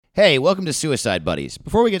Hey, welcome to Suicide Buddies.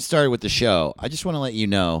 Before we get started with the show, I just want to let you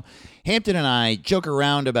know, Hampton and I joke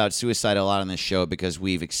around about suicide a lot on this show because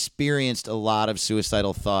we've experienced a lot of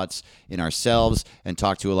suicidal thoughts in ourselves and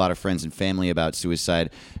talked to a lot of friends and family about suicide.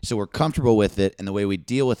 So we're comfortable with it, and the way we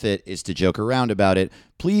deal with it is to joke around about it.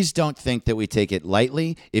 Please don't think that we take it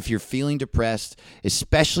lightly. If you're feeling depressed,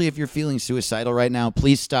 especially if you're feeling suicidal right now,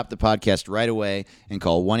 please stop the podcast right away and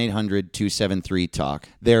call 1-800-273-TALK.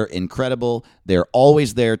 They're incredible. They're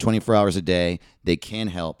always there 24 hours a day. They can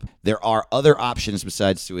help. There are other options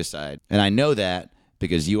besides suicide, and I know that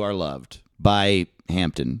because you are loved by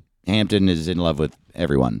Hampton. Hampton is in love with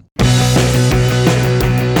everyone.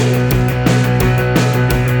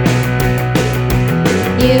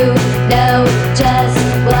 You know just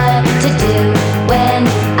what to do when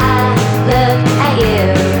I look at you,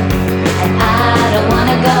 and I don't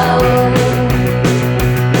wanna go.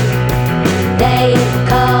 They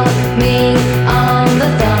call me on the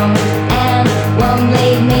phone and won't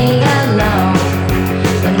leave me alone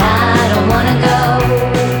when I don't wanna go.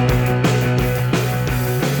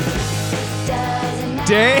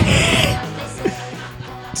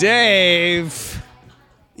 Dave,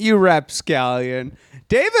 you rapscallion.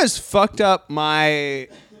 Dave has fucked up my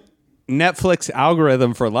Netflix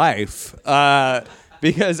algorithm for life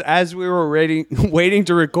because as we were waiting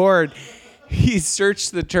to record, he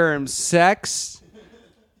searched the term sex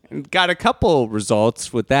and got a couple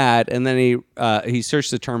results with that, and then he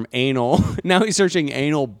searched the term anal. Now he's searching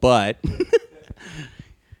anal butt.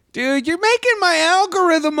 Dude, you're making my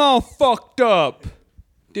algorithm all fucked up.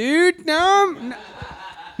 Dude, now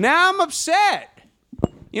I'm upset.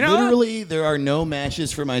 You know, literally, there are no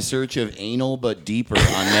matches for my search of anal but deeper on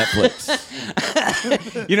Netflix.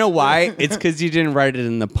 You know why? It's because you didn't write it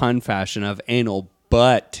in the pun fashion of anal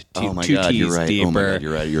butt. Oh my two God, T's you're right. deeper. Oh my God,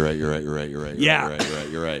 you're right. Yeah.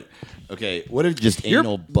 You're right. Okay, what if just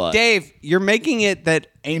anal butt? Dave, you're making it that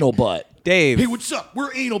Anal butt. Dave. Hey, what's up?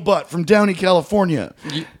 We're Anal Butt from Downey, California.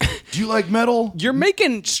 Do you like metal? You're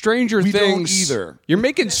making Stranger We don't Things. either. You're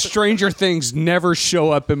making Stranger Things never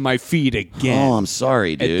show up in my feed again. Oh, I'm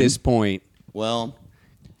sorry, at dude. this point. Well,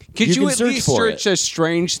 Could You you, can at search least for search a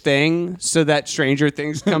strange thing so that Stranger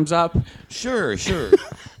Things comes up? sure.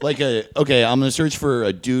 I'm going to search for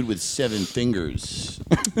a dude with 7 fingers.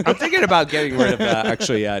 I'm thinking about getting rid of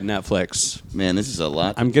Netflix. Man, this is a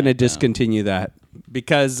lot. I'm going to discontinue that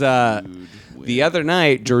because the other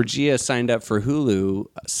night, Georgia signed up for Hulu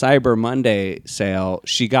Cyber Monday sale.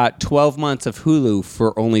 She got 12 months of Hulu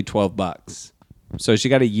for only $12. So she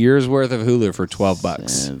got a year's worth of Hulu for $12.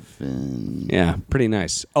 7. Yeah, pretty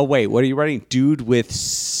nice. Oh, wait, what are you writing? Dude with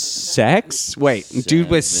sex? Wait, dude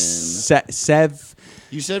with sev.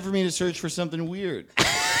 You said for me to search for something weird.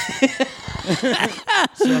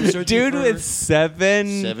 So I'm searching Dude for with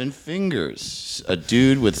 7 fingers. A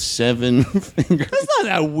dude with 7 fingers. That's not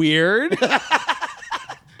that weird. That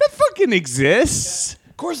fucking exists.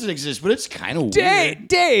 Of course it exists, but it's kind of weird.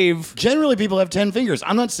 Dave. Generally, people have 10 fingers.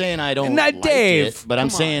 I'm not saying I don't Not like Dave. it, but I'm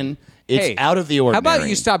Come on. saying it's Hey, out of the How ordinary. about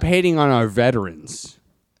you stop hating on our veterans?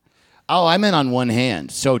 Oh, I meant on one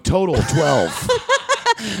hand. So total 12.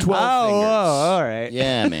 12 fingers. all right.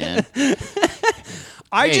 Yeah, man.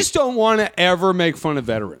 I Hey. just don't want to ever make fun of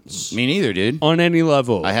veterans Me neither, dude. on any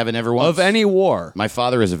level. I haven't ever once. Of any war. My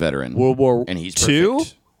father is a veteran. World War and he's II?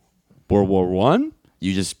 perfect. World War One?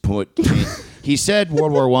 You just put... He said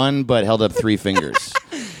World War I, but held up 3 fingers.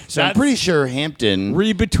 So I'm That's- pretty sure Hampton...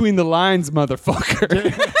 Read between the lines,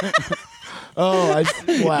 motherfucker. wow.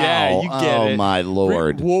 Yeah, you get oh, it. my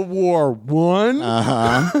Lord. World War One?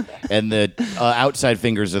 And the outside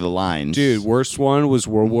fingers are the lines. Dude, worst one was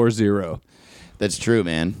World War Zero. That's true,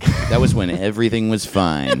 man. That was when everything was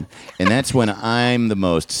fine. And that's when I'm the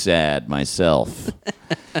most sad myself.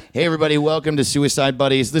 Hey, everybody. Welcome to Suicide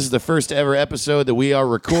Buddies. This is the first ever episode that we are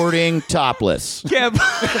recording topless. Yeah,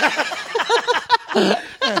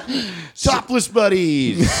 Topless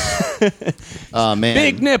Buddies. Oh, man.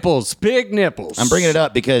 big nipples. I'm bringing it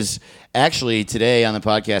up because actually today on the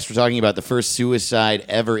podcast, we're talking about the first suicide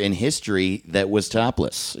ever in history that was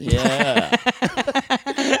topless. Yeah.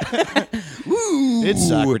 It's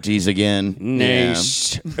Socrates again.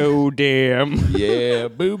 Nice. Oh, damn. Yeah,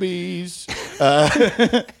 boobies.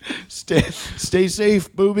 Stay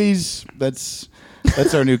safe, boobies. That's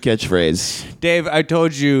our new catchphrase. Dave, I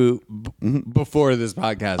told you before this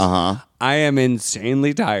podcast, Uh-huh. I am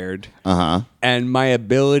insanely tired. And my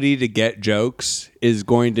ability to get jokes is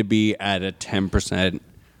going to be at a 10%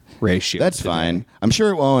 ratio. That's today. fine. I'm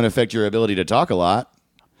sure it won't affect your ability to talk a lot.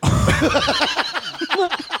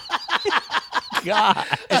 God.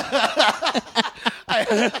 I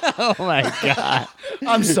Oh my god!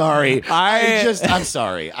 I'm sorry. I'm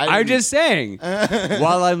sorry. I'm just saying.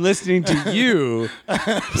 While I'm listening to you,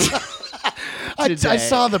 I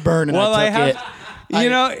saw the burn and well, I took it. You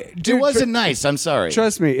know, It dude, wasn't nice. I'm sorry.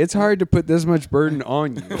 Trust me, it's hard to put this much burden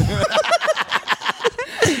on you.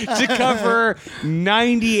 To cover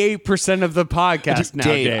 98% of the podcast now,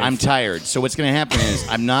 Dave, Dave. I'm tired. So what's going to happen is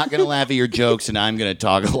I'm not going to laugh at your jokes and I'm going to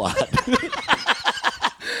talk a lot.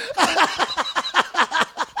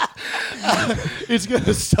 It's going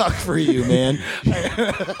to suck for you, man.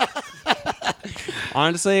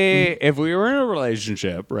 Honestly, if we were in a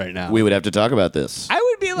relationship right now, We would have to talk about this. I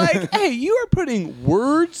would be like, hey, you are putting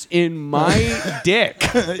words in my dick.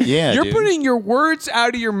 Yeah, You're dude. putting your words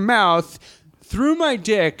out of your mouth through my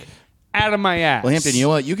dick out of my ass. Well, Hampton, you know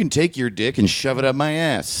what? You can take your dick and shove it up my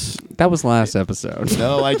ass. That was last episode.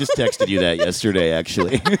 No, I just texted you that yesterday,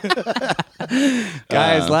 actually.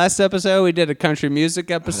 Guys, last episode we did a country music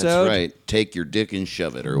That's episode. right. Take your dick and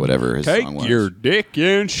shove it, or whatever his Take song was. your dick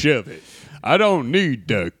and shove it. I don't need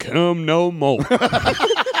to come no more.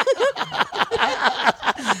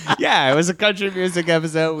 Yeah, it was a country music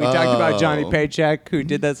episode. We talked about Johnny Paycheck, who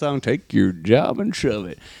did that song, Take Your Job and Shove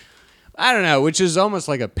It. I don't know, which is almost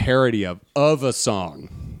like a parody of a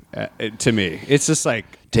song to me. It's just like...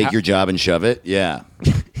 Take your job and shove it? Yeah.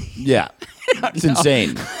 Yeah. It's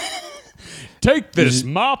insane. Take this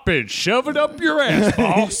mop and shove it up your ass,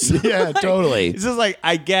 boss. Yeah, totally. It's just like,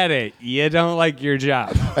 I get it. You don't like your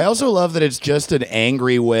job. I also love that it's just an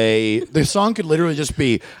angry way. The song could literally just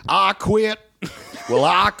be, I quit. Well,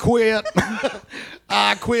 I quit.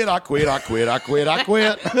 I quit. I quit. I quit. I quit. I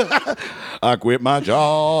quit. I quit my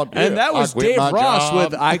job. And that was I quit Dave my Ross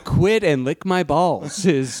job. with I Quit and Lick My Balls,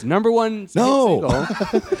 his number one No.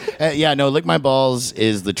 single. Yeah, no, Lick My Balls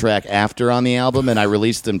is the track after on the album, and I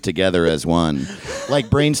released them together as one. Like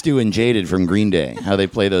Brain Stew and Jaded from Green Day, how they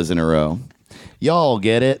play those in a row. Y'all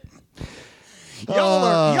get it? Y'all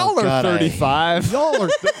are God, 35.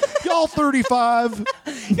 Y'all 35.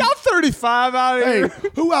 Y'all 35 out Hey, here.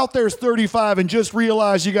 who out there's 35 and just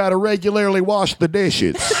realized you got to regularly wash the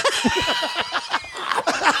dishes?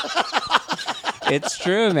 It's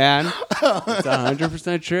true, man. It's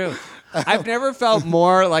 100% true. I've never felt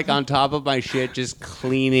more like on top of my shit just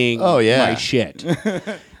cleaning my shit.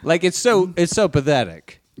 Like it's so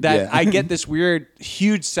pathetic that Yeah. I get this weird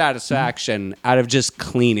huge satisfaction out of just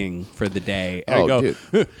cleaning for the day. And I Oh, go,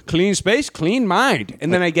 dude. clean space, clean mind.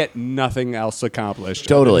 And then I get nothing else accomplished.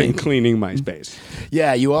 Totally. other than cleaning my space.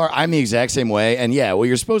 Yeah, you are. I'm the exact same way. And yeah, what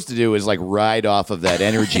you're supposed to do is like ride off of that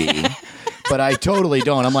energy. But I totally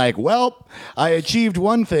don't. I'm like, well, I achieved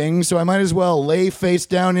one thing, so I might as well lay face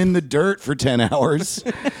down in the dirt for 10 hours.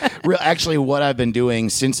 Actually, what I've been doing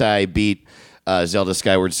since I beat Zelda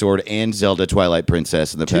Skyward Sword and Zelda Twilight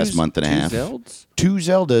Princess in the past month and a half. Zeldas? 2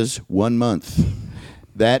 Zeldas, 1 month.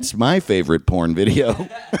 That's my favorite porn video.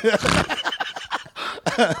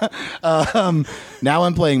 Now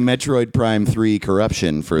I'm playing Metroid Prime 3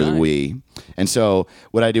 Corruption for the Wii. And so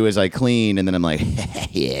what I do is I clean and then I'm like,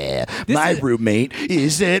 yeah, my roommate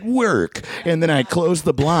is at work. And then I close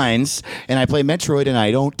the blinds and I play Metroid and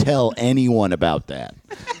I don't tell anyone about that.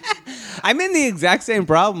 I'm in the exact same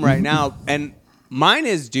problem right now, and mine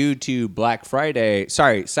is due to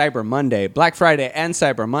Cyber Monday. Black Friday and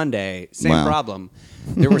Cyber Monday, same Wow. problem.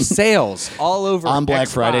 There were sales all over On Black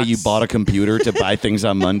Xbox. Friday, you bought a computer to buy things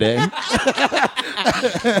on Monday. All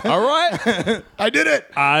right. I did it.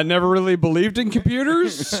 I never really believed in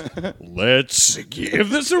computers. Let's give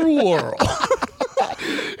this a whirl.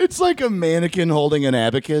 It's like a mannequin holding an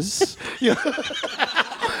abacus.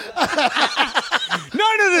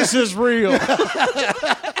 None of this is real.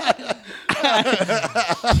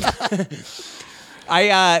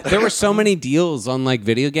 There were so many deals on like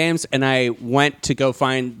video games, and I went to go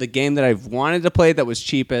find the game that I've wanted to play that was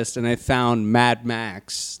cheapest, and I found Mad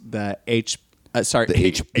Max, the HBO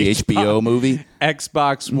movie.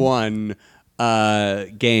 Xbox One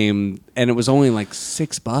game, and it was only like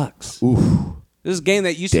 $6. Ooh. This is a game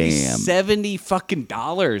that used to be Damn. $70 fucking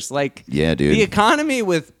dollars. Like, Yeah, dude. the economy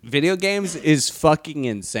with video games is fucking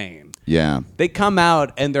insane. Yeah. They come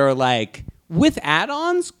out and they're like, with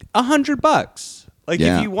add-ons, $100. Like,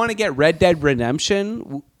 Yeah. if you want to get Red Dead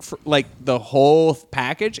Redemption, for, like the whole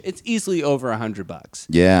package, it's easily over $100.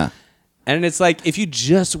 Yeah. And it's like, if you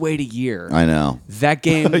just wait a year, I know. that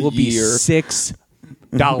game will be year. $6.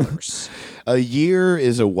 A year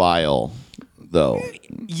is a while, though.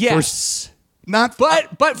 Yes. Not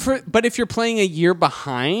But if you're playing a year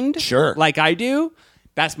behind, Sure. like I do,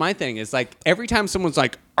 That's my thing. Is like every time someone's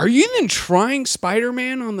like, "Are you even trying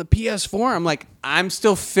Spider-Man on the PS4?" I'm like, "I'm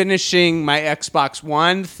still finishing my Xbox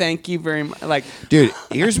One. Thank you very much." Like, Dude,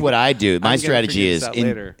 here's what I do. My gonna strategy forget is that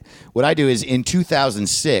later. what I do is in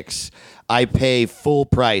 2006, I pay full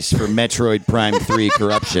price for Metroid Prime 3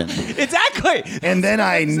 Corruption. exactly. And then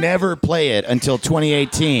I never play it until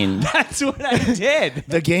 2018. That's what I did.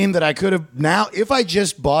 The game that I could have now, if I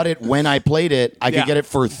just bought it when I played it, I Yeah. could get it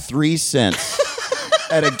for 3 cents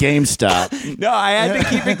at a GameStop. No, I had to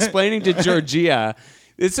keep explaining to Georgia.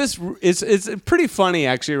 It's pretty funny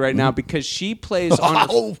actually right now because she plays on her,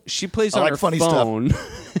 Oh, she plays I on like her funny stuff. phone.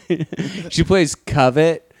 She plays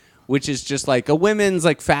Covet, which is just like a women's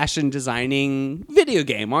like fashion designing video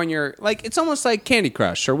game on your like it's almost like Candy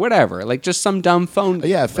Crush or whatever, like just some dumb phone.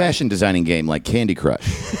 Yeah, a fashion designing game like Candy Crush.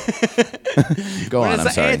 Go on, I'm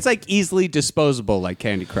sorry. It's like easily disposable like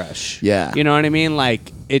Candy Crush. Yeah. You know what I mean?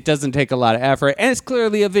 Like it doesn't take a lot of effort and it's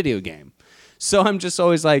clearly a video game. So I'm just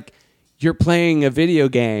always like, you're playing a video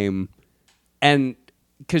game and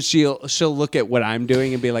because she'll look at what I'm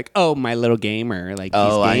doing and be like, "Oh, my little gamer, like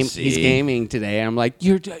I see. he's gaming today." And I'm like,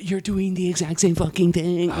 "You're doing the exact same fucking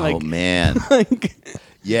thing." Oh, Like, man. like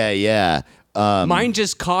Yeah. mine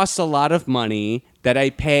just costs a lot of money that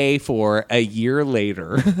I pay for a year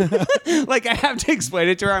later. Like I have to explain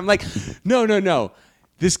it to her. I'm like, no.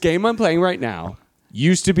 This game I'm playing right now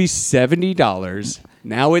used to be $70.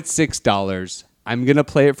 Now it's $6. I'm gonna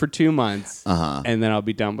play it for 2 months, and then I'll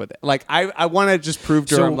be done with it. Like I want to just prove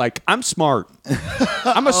to her, I'm like, I'm smart.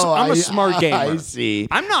 I'm a smart gamer. I see.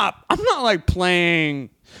 I'm not like playing.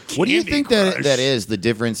 What do you Candy think Crush. that is the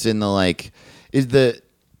difference in the like?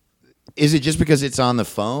 Is it just because it's on the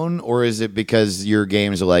phone, or is it because your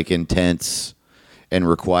games are like intense and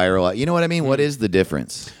require a lot? You know what I mean? What is the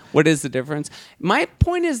difference? What is the difference? My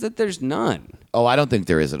point is that there's none. Oh, I don't think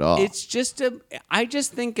there is at all. It's just I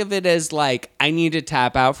just think of it as like I need to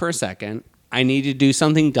tap out for a second. I need to do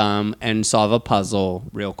something dumb and solve a puzzle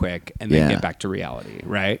real quick and then Yeah. get back to reality,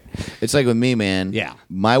 right? It's like with me, man. Yeah.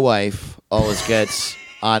 My wife always gets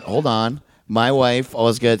on. Hold on. My wife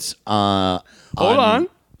always gets Hold on.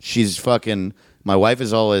 She's fucking. My wife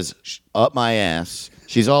is always up my ass.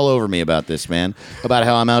 She's all over me about this, man. About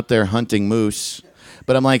how I'm out there hunting moose.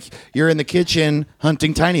 But I'm like, you're in the kitchen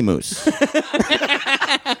hunting tiny moose.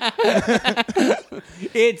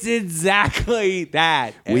 It's exactly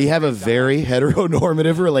that. We have a very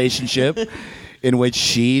heteronormative relationship in which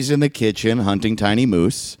she's in the kitchen hunting tiny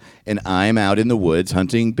moose, and I'm out in the woods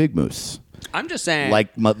hunting big moose, I'm just saying.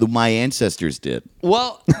 like my ancestors did.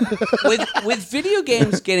 Well, with video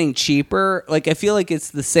games getting cheaper, like I feel like it's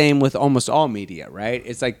the same with almost all media, right?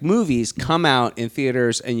 It's like movies come out in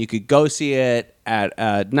theaters and you could go see it at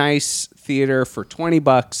a nice theater for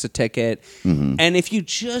 $20 a ticket. Mm-hmm. And if you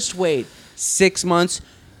just wait 6 months,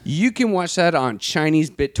 you can watch that on Chinese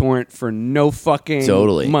BitTorrent for no fucking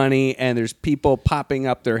Totally. money, and there's people popping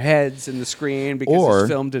up their heads in the screen because Or- it's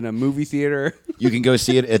filmed in a movie theater. You can go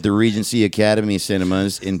see it at the Regency Academy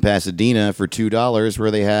Cinemas in Pasadena for $2, where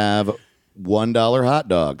they have $1 hot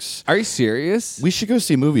dogs. Are you serious? We should go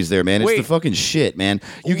see movies there, man. It's Wait. the fucking shit, man.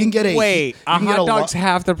 You can get a Wait, you a can get hot dog's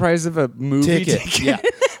half the price of a movie ticket. Yeah.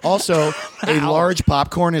 Also, a large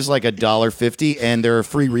popcorn is like $1.50, and there are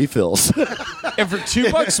free refills. And for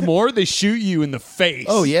 $2 more, they shoot you in the face.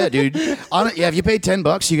 Oh yeah, dude. If you pay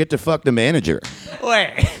 $10, you get to fuck the manager,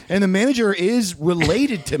 Wait, and the manager is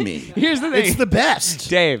related to me. Here's the thing. It's the best.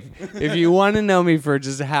 Dave, if you want to know me for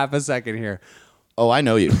just half a second here, Oh, I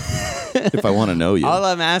know you. If I want to know you, all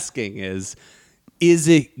I'm asking is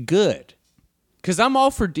it good? Because I'm all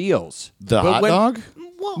for deals. the But hot when- dog.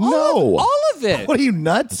 Well, No. all of it. What are you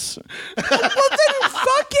nuts? Well, then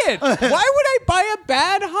fuck it. Why would I buy a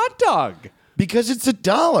bad hot dog? Because it's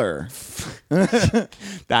 $1.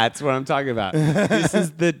 That's what I'm talking about. This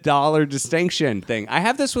is the dollar distinction thing. I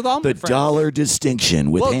have this with all my The friends. dollar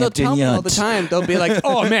distinction with Well, they'll Hampton tell me all the Yount. time. They'll be like,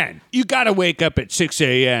 "Oh man, you got to wake up at 6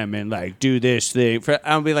 a.m. and like do this thing."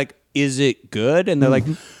 I'll be like, "Is it good?" And they're like,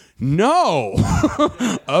 "No,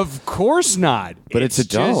 of course not." But it's $1.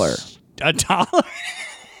 just $1.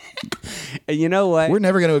 And you know what? We're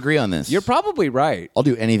never going to agree on this. You're probably right. I'll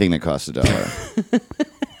do anything that costs $1.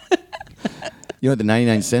 You know, at the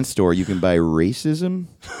 99-cent store, you can buy racism.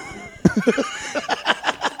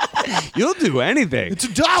 You'll do anything. It's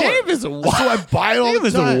 $1. Dave is a wild. So I buy it all Dave the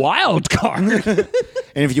is time. a wild card.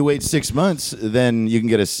 And if you wait 6 months, then you can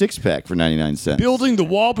get a 6-pack for 99 cents. Building the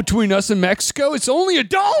wall between us and Mexico, it's only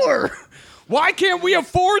 $1. Why can't we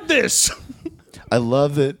afford this? I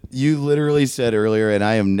love that you literally said earlier, and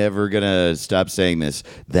I am never going to stop saying this,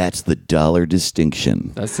 that's the dollar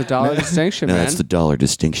distinction. That's the dollar distinction, No, man. that's the dollar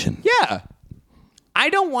distinction. Yeah. I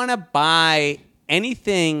don't want to buy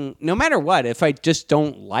anything, no matter what, if I just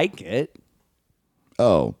don't like it.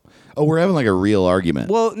 Oh, we're having like a real argument.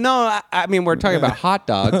 Well, no, I mean, we're talking about hot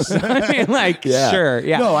dogs. I mean, like, Yeah. sure,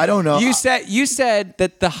 yeah. No, I don't know. You said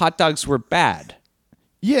that the hot dogs were bad.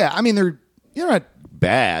 Yeah, I mean they're not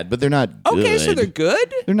bad, but they're not good. Okay, so they're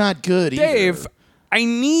good? They're not good Dave, either. I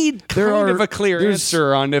need kind of a clear there's-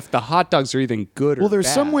 answer on if the hot dogs are even good or Well, they're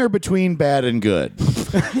bad. somewhere between bad and good.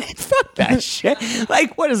 Fuck that shit.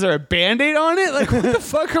 Like, what is there, a Band-Aid on it? Like, what the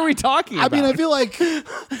fuck are we talking I about? mean, I feel like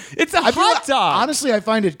it's a I feel hot like- dog. Honestly, I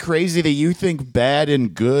find it crazy that you think bad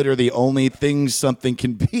and good are the only things something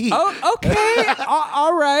can be. Oh, okay.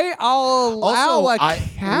 All right. I'll allow Also, a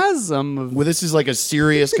chasm of... Well, this is like a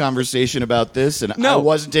serious conversation about this, and No, I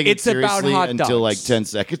wasn't taking it it's about seriously hot until dogs. like 10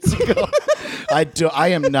 seconds ago. I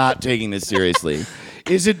am not taking this seriously.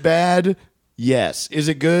 Is it bad? Yes. Is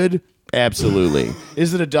it good? Absolutely.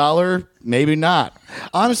 Is it $1? Maybe not.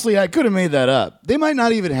 Honestly, I could have made that up. They might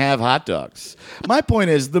not even have hot dogs. My point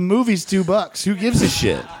is, the movie's $2. Who gives a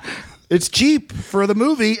shit? It's cheap for the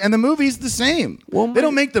movie, and the movie's the same. They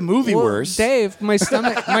don't make the movie worse. Dave, my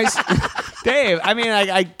stomach... Dave, I mean,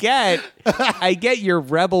 I get your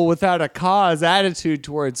rebel without a cause attitude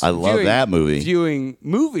towards I love that movie. viewing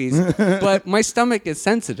movies, but my stomach is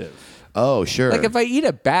sensitive. Oh, sure. Like, if I eat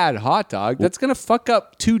a bad hot dog, that's going to fuck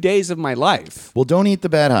up 2 days of my life. Well, don't eat the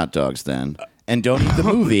bad hot dogs then. And don't eat the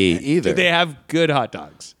movie either. Do they have good hot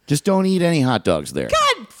dogs? Just don't eat any hot dogs there.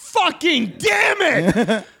 God fucking damn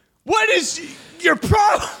it! What is your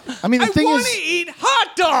problem? I mean, the thing want is- to eat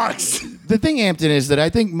hot dogs. The thing, Hampton, is that I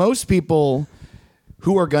think most people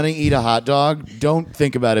who are going to eat a hot dog don't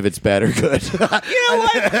think about if it's bad or good. You know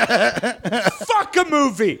what? Fuck a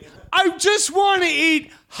movie. I just want to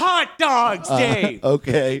eat hot dogs, Dave.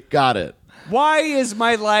 Okay, got it. Why is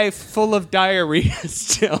my life full of diarrhea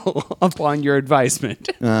still upon your advisement?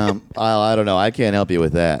 I don't know. I can't help you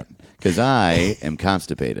with that because I am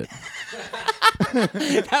constipated.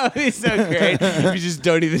 That would be so great if you just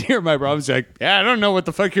don't even hear my problems. You're like, yeah, I don't know what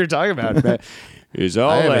the fuck you're talking about, man. It's all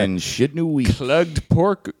I have that been shit in a week. plugged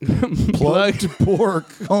pork. Plugged pork.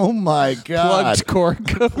 Oh my god. Plugged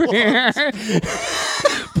cork over here.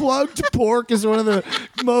 Plugged pork is one of the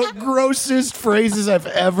grossest phrases I've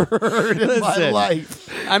ever heard in my Listen.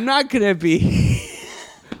 life. I'm not going to be...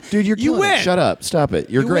 Dude, you're killing win. it. Shut up. Stop it.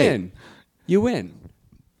 You're You great. win. You win.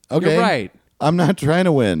 Okay. You're right. I'm not trying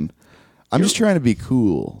to win. I'm just trying to be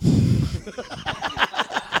cool.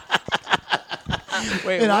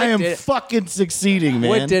 Wait, And I am did, fucking succeeding, man.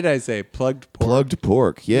 what did I say? Plugged pork? Plugged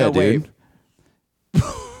pork. Yeah, No, wait. dude.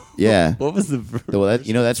 Yeah. What was the verb? Well,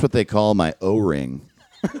 that's what they call my O-ring.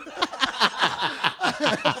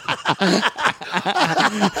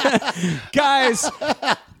 Guys,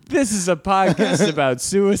 this is a podcast about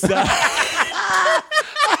suicide.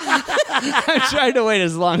 I'm trying to wait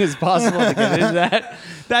as long as possible to get into that.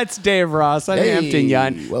 That's Dave Ross. I'm Hey, Hampton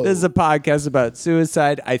Young. whoa. This is a podcast about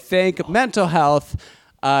suicide. I think mental health.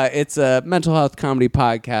 It's a mental health comedy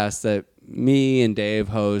podcast that me and Dave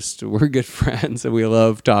host. We're good friends and we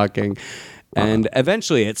love talking. And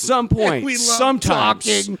eventually, at some point, We love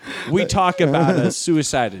sometimes talking. we talk about a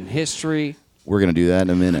suicide in history. We're going to do that in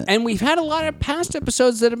a minute. And we've had a lot of past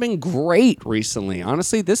episodes that have been great recently.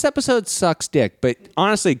 Honestly, this episode sucks dick. But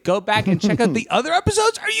honestly, go back and check out the other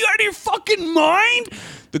episodes. Are you out of your fucking mind?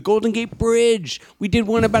 The Golden Gate Bridge. We did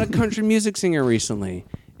one about a country music singer recently.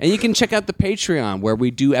 And you can check out the Patreon where we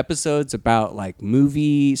do episodes about like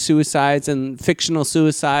movie suicides and fictional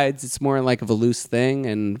suicides. It's more like of a loose thing.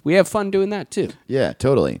 And we have fun doing that too. Yeah,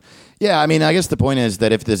 totally. Yeah, I mean, I guess the point is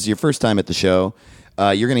that if this is your first time at the show,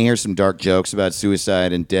 you're going to hear some dark jokes about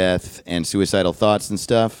suicide and death and suicidal thoughts and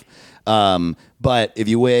stuff. But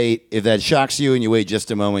if that shocks you and you wait just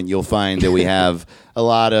a moment, you'll find that we have a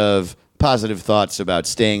lot of positive thoughts about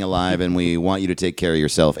staying alive, and we want you to take care of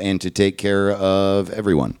yourself and to take care of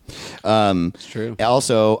everyone. It's true.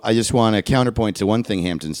 Also, I just want to counterpoint to one thing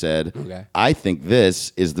Hampton said. Okay. I think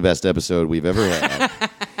this is the best episode we've ever had.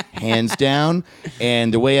 Hands down.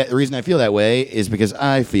 And the reason I feel that way is because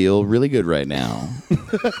I feel really good right now.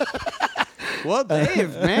 Well,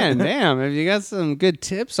 Dave, man, damn. Have you got some good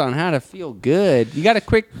tips on how to feel good? You got a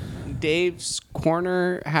quick Dave's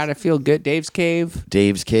Corner, how to feel good, Dave's Cave?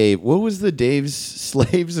 Dave's Cave. What was the Dave's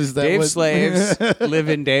Slaves? Is that Dave's what? slaves live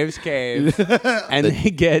in Dave's Cave, and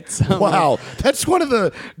they get some... Wow, that's one of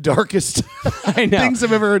the darkest I know. things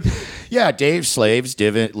I've ever heard. Yeah, Dave's slaves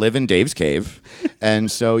live in Dave's Cave.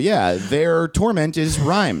 And so, yeah, their torment is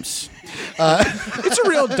rhymes. It's a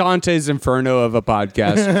real Dante's Inferno of a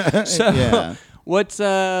podcast. So, Yeah. what's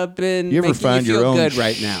been You ever making find you your feel own good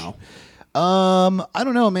right now? I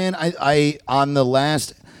don't know, man. I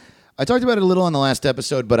talked about it a little on the last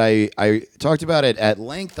episode, but I talked about it at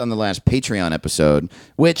length on the last Patreon episode,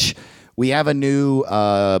 which we have a new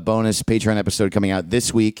bonus Patreon episode coming out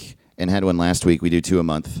this week and had one last week. We do 2 a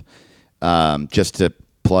month. Just to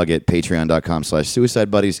plug it,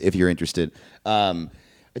 patreon.com/Suicide Buddies if you're interested.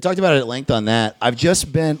 I talked about it at length on that. I've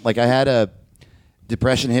just been, I had a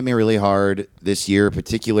depression hit me really hard this year,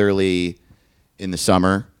 particularly in the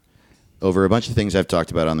summer, over a bunch of things I've talked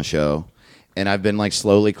about on the show. And I've been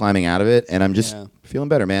slowly climbing out of it, and I'm just feeling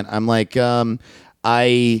better, man. I'm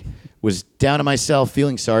I was down on myself,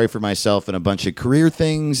 feeling sorry for myself and a bunch of career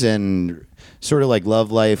things and sort of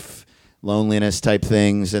love life, loneliness type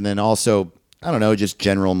things. And then also, I don't know, just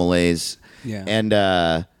general malaise. Yeah. And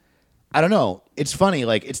I don't know. It's funny.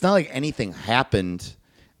 It's not like anything happened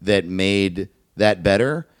that made that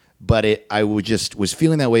better, but I was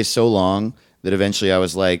feeling that way so long that eventually I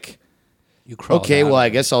was like, You crawled okay, out well, of I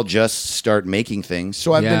it. guess I'll just start making things.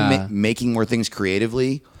 So I've been making more things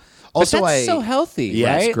creatively. Also, But that's so healthy,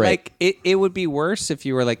 Yeah, right? it's great. It would be worse if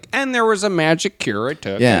you were and there was a magic cure I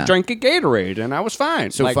took. Yeah. I drank a Gatorade, and I was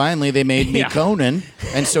fine. So finally they made me Yeah. Conan,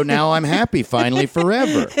 and so now I'm happy finally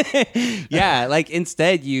forever. yeah,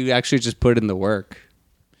 instead you actually just put in the work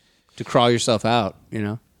to crawl yourself out,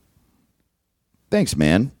 Thanks,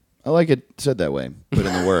 man. I like it said that way. Put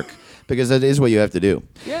in the work. Because that is what you have to do.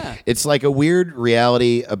 Yeah. It's like a weird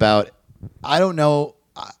reality about, I don't know,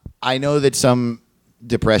 I know that some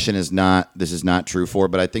depression is not true for,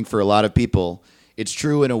 but I think for a lot of people, it's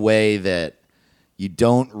true in a way that you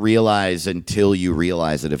don't realize until you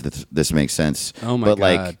realize it, if this makes sense. Oh my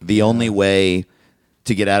God. The only way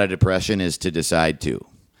to get out of depression is to decide to.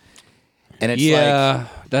 And it's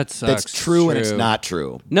that sucks. that's true and it's not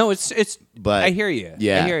true. No, it's. But- I hear you.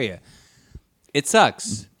 yeah. I hear you. It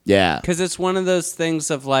sucks Yeah. because it's one of those things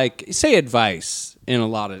of say advice in a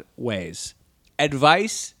lot of ways.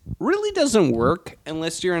 Advice really doesn't work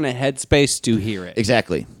unless you're in a headspace to hear it.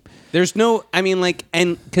 Exactly. There's no,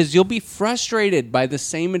 and because you'll be frustrated by the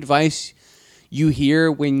same advice you hear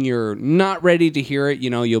when you're not ready to hear it.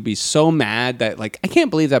 You'll be so mad that I can't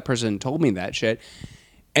believe that person told me that shit.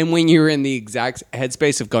 And when you're in the exact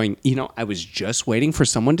headspace of going, I was just waiting for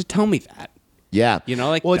someone to tell me that. Yeah.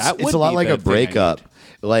 Well, it's a lot like a breakup.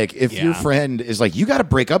 If your Yeah. friend is you got to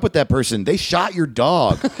break up with that person. They shot your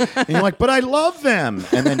dog. And you're like, but I love them.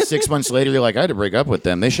 And then 6 months later, you're like, I had to break up with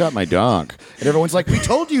them. They shot my dog. And everyone's like, we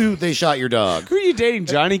told you they shot your dog. Who are you dating,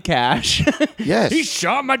 Johnny Cash? Yes. He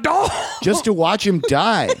shot my dog. Just to watch him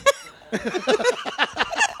die.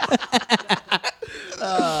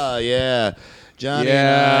 Oh, yeah. Johnny and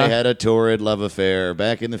I had a torrid love affair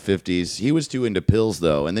back in the 50s. He was too into pills,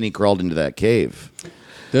 though, and then he crawled into that cave.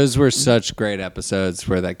 Those were such great episodes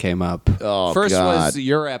where that came up. Oh, First God. was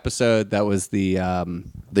your episode. That was the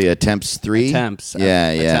The Attempts 3? Attempts. Yeah,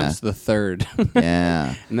 Attempts the third.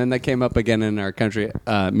 yeah. And then that came up again in our country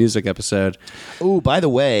music episode. Oh, by the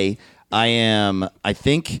way, I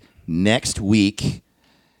think next week,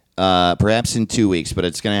 perhaps in 2 weeks, but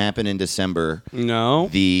it's going to happen in December. No.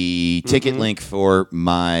 The ticket link for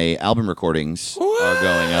my album recordings are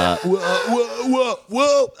going up.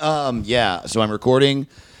 Whoa. Yeah, so I'm recording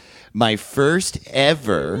my first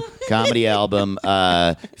ever comedy album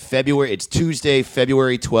February. It's Tuesday,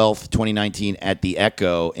 February 12th, 2019 at the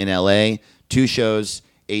Echo in LA. 2 shows,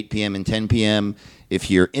 8 p.m. and 10 p.m. If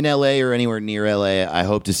you're in LA or anywhere near LA, I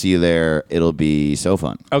hope to see you there. It'll be so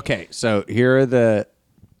fun. Okay, so here are the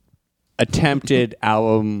attempted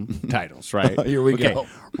album titles, right? Here we Okay. go.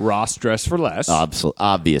 Ross Dress for Less.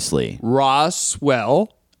 Obviously. Ross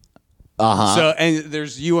Well. Uh-huh. So, and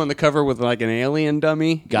there's you on the cover with an alien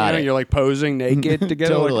dummy. Got it. You're posing naked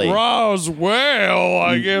together. Totally. Roswell,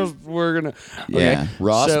 I guess we're going to. Yeah.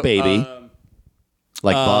 Ross So, Baby.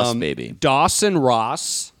 Boss Baby. Dawson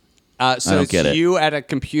Ross. So don't it's get it. you at a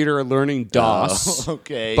computer learning DOS.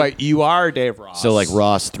 Okay. But you are Dave Ross. So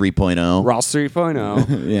Ross 3.0. Ross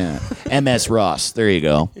 3.0. Yeah. MS Ross. There you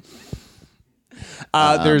go.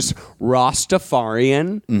 There's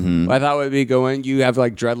Rastafarian. I thought would be going. You have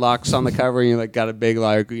dreadlocks on the cover, and you got a big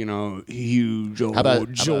huge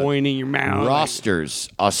about- joint in your mouth. Rosters.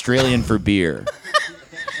 Australian for beer.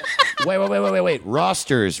 Wait.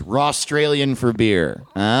 Rosters. Australian for beer.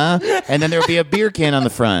 Huh? And then there'll be a beer can on the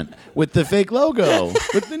front with the fake logo.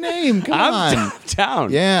 With the name. Come I'm on.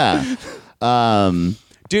 down. Yeah.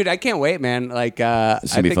 Dude, I can't wait, man. I gonna be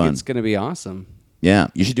think fun. it's gonna be awesome. Yeah.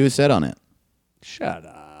 You should do a set on it. Shut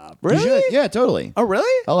up. You Really? should. Yeah, totally. Oh,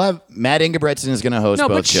 really? I'll have Matt Ingebretson is going to host No,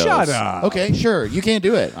 both but shows. shut up. Okay, sure. You can't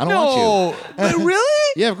do it. I don't want you. but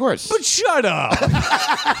really? Yeah, of course. But shut up.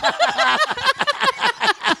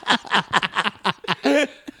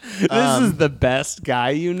 This is the best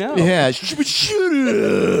guy you know. Yeah, shut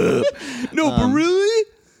up. No, but really?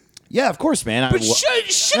 Yeah, of course, man. But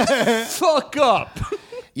shut the fuck up.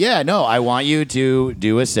 Yeah, no, I want you to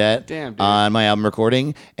do a set Damn, dude. on my album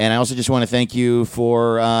recording, and I also just want to thank you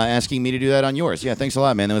for asking me to do that on yours. Yeah, thanks a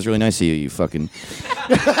lot, man. That was really nice of you, you fucking...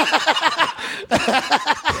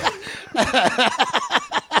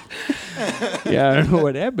 Yeah, I don't know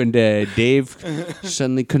what happened. Dave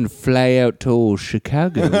suddenly couldn't fly out to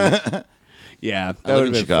Chicago. Yeah, that I live would've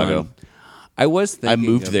in been Chicago. fun. I was thinking I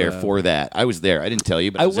moved of, there for that. I was there. I didn't tell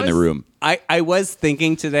you, but I was in the room. I was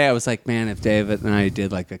thinking today, I was like, man, if David and I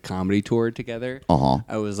did like a comedy tour together,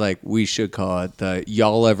 I was like, we should call it the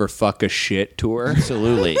Y'all Ever Fuck a Shit Tour.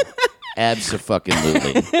 Absolutely.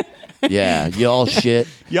 Abso-fucking-lutely. Yeah, y'all shit.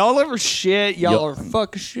 Y'all ever shit? Y'all Y'all- ever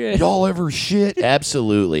fuck a shit? Y'all ever shit?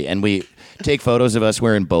 Absolutely. And we take photos of us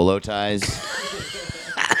wearing bolo ties.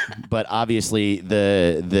 But obviously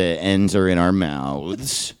the ends are in our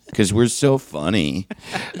mouths because we're so funny.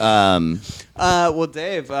 Well,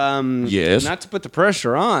 Dave, Yes? not to put the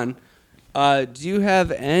pressure on, do you have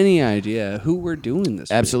any idea who we're doing this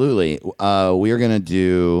with? Absolutely. We are going to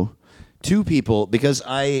do two people because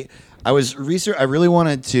I was I really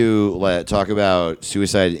wanted to talk about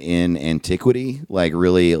suicide in antiquity, like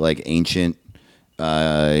really like ancient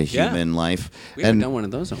human life. We haven't done one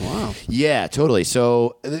of those in a while. Yeah, totally.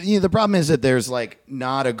 So the problem is that there's like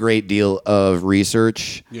not a great deal of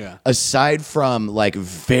research, aside from like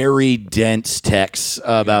very dense texts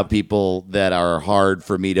about people that are hard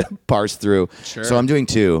for me to parse through. Sure. So I'm doing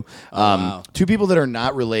two, wow. two people that are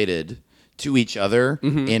not related to each other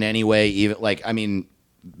in any way. Even like, I mean,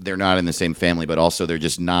 they're not in the same family, but also they're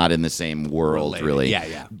just not in the same world, Related. really.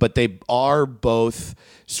 Yeah. But they are both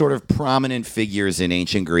sort of prominent figures in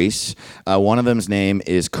ancient Greece. One of them's name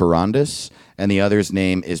is Charondas, and the other's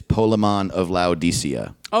name is Polemon of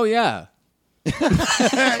Laodicea. Oh, yeah.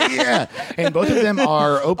 Yeah, and both of them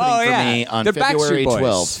are opening for me on They're February Backstreet Boys.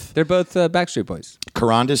 12th. They're both Backstreet Boys.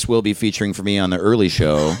 Charondas will be featuring for me on the early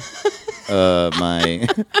show.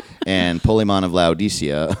 And Polemon of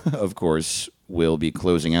Laodicea, of course, will be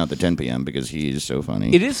closing out the 10 p.m. because he's so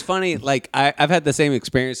funny. It is funny. Like I've had the same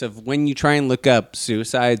experience of when you try and look up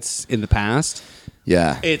suicides in the past.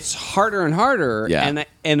 Yeah. It's harder and harder. Yeah.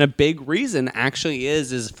 And a big reason actually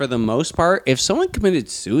is for the most part, if someone committed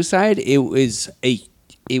suicide, it was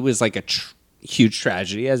like a huge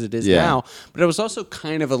tragedy as it is now. But it was also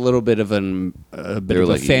kind of a little bit of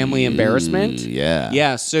a family embarrassment. Yeah.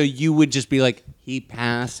 Yeah. So you would just be like, he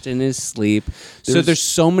passed in his sleep. So there's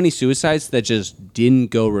so many suicides that just didn't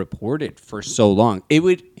go reported for so long. It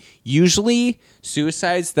would usually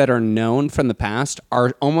suicides that are known from the past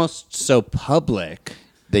are almost so public.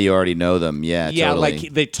 That you already know them. Yeah, Yeah, totally.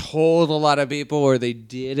 like they told a lot of people or they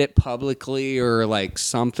did it publicly or like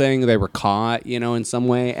something. They were caught, in some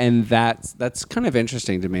way. And that's kind of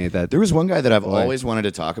interesting to me. That There was one guy that I've always wanted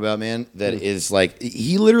to talk about, man, that is like,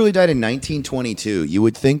 he literally died in 1922. You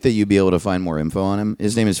would think that you'd be able to find more info on him.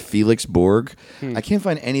 His name is Felix Borg. I can't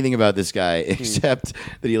find anything about this guy except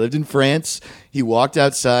that he lived in France. He walked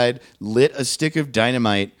outside, lit a stick of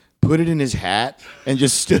dynamite, put it in his hat, and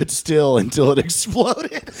just stood still until it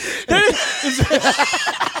exploded.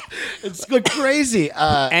 It's like crazy.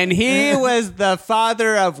 and he was the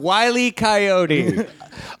father of Wile E. Coyote.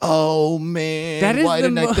 Oh, man. That is Why the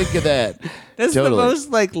didn't I think of that? That's Totally. the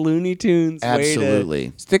most like Looney Tunes Absolutely.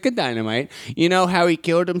 way to stick a dynamite. You know how he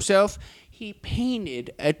killed himself? He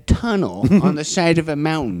painted a tunnel on the side of a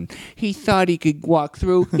mountain. He thought he could walk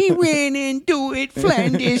through. He ran into it,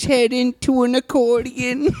 flattened his head into an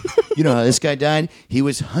accordion. You know how this guy died? He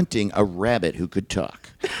was hunting a rabbit who could talk.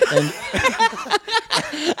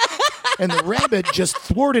 And the rabbit just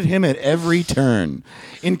thwarted him at every turn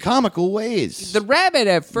in comical ways. The rabbit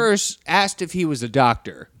at first asked if he was a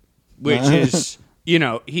doctor, which is,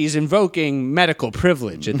 he's invoking medical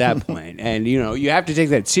privilege at that point. And, you have to take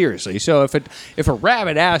that seriously. So if a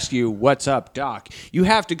rabbit asks you, what's up, doc, you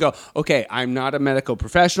have to go, okay, I'm not a medical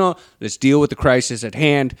professional. Let's deal with the crisis at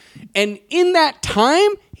hand. And in that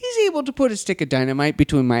time, he's able to put a stick of dynamite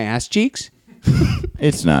between my ass cheeks.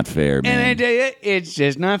 It's not fair, man. And I tell you, it's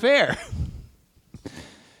just not fair.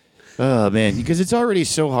 Oh, man, because it's already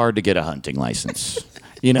so hard to get a hunting license,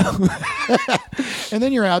 And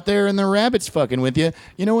then you're out there and the rabbit's fucking with you.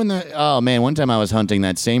 One time I was hunting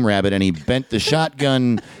that same rabbit and he bent the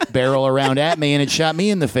shotgun barrel around at me and it shot me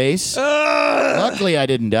in the face. Luckily, I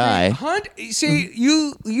didn't die. See,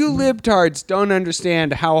 you libtards don't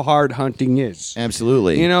understand how hard hunting is.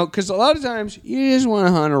 Absolutely. Because a lot of times you just want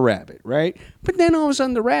to hunt a rabbit, right? But then all of a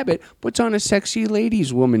sudden the rabbit puts on a sexy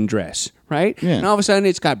ladies woman dress, right? Yeah. And all of a sudden,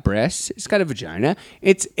 it's got breasts, it's got a vagina.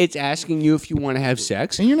 It's asking you if you want to have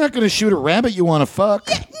sex. And you're not going to shoot a rabbit you want to fuck.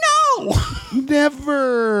 No,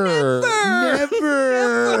 Never.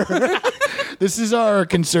 This is our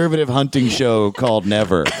conservative hunting show called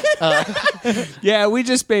Never. yeah, we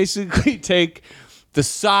just basically take the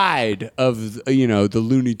side of the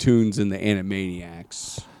Looney Tunes and the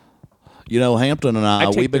Animaniacs. Hampton and I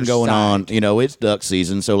take we've been their going side. on, it's duck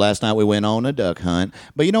season, so last night we went on a duck hunt.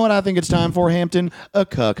 But you know what I think it's time for, Hampton? A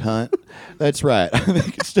cuck hunt. That's right. I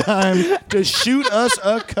think it's time to shoot us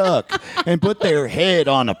a cuck and put their head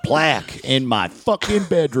on a plaque in my fucking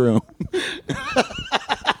bedroom.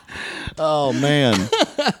 Oh, man.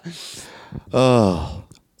 Well,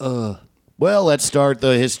 let's start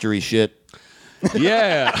the history shit.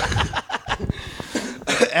 Yeah.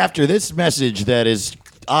 After this message that is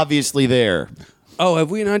obviously there. Oh,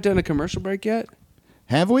 have we not done a commercial break yet?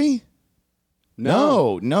 Have we?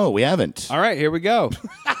 No, we haven't. All right, here we go.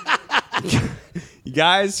 You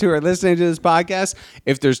guys who are listening to this podcast,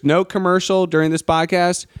 if there's no commercial during this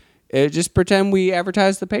podcast, just pretend we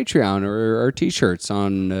advertise the Patreon or T-shirts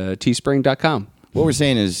on teespring.com. What we're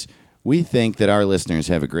saying is we think that our listeners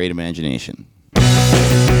have a great imagination.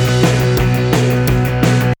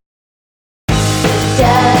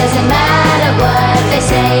 Doesn't matter what they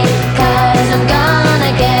say, 'cause I'm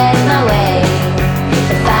gonna get my way.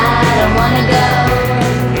 If I don't wanna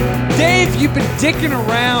go, Dave, you've been dicking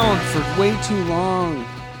around for way too long,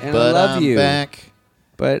 and But I love I'm you. back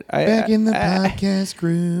But in the podcast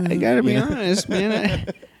groove. I gotta be honest, man.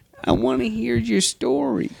 I want to hear your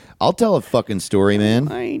story. I'll tell a fucking story,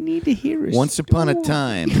 man. I need to hear it. Once upon a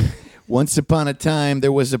time,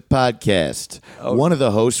 there was a podcast. One of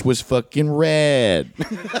the hosts was fucking rad.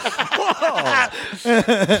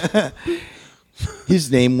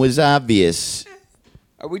 His name was Obvious.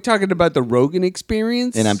 Are we talking about the Rogan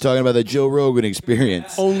Experience? And I'm talking about the Joe Rogan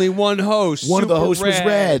Experience. only one host. One of the Super hosts was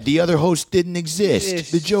rad. The other host didn't exist.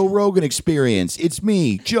 Yes. The Joe Rogan Experience. It's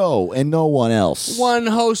me, Joe, and no one else. One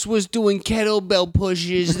host was doing kettlebell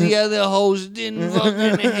pushes. The other host didn't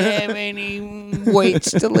fucking have any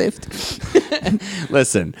weights to lift.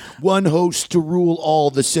 Listen, One host to rule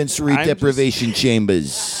all the sensory I'm deprivation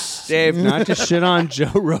chambers. Dave, not to shit on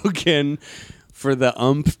Joe Rogan for the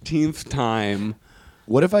umpteenth time.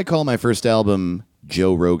 What if I call my first album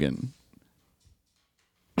Joe Rogan?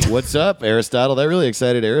 What's up, Aristotle? That really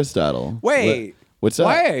excited Aristotle. Wait. What's up?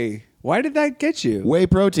 Why? Why did that get you? Whey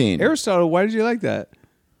protein. Aristotle, why did you like that?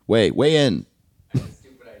 Weigh in.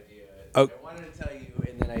 Stupid idea. I wanted to tell you,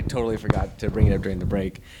 and then I totally forgot to bring it up during the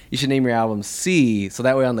break. You should name your album C, so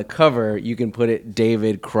that way on the cover you can put it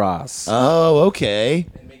David Cross. Oh, okay.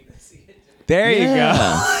 There you go.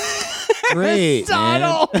 Yeah. Great,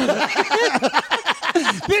 man.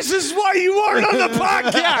 This is why you weren't on the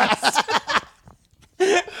podcast.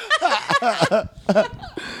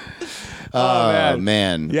 Oh,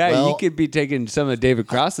 man. Yeah, Well, you could be taking some of David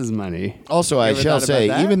Cross's money. Also, I ever shall thought about say,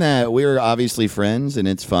 that? even that we're obviously friends and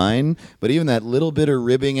it's fine, but even that little bit of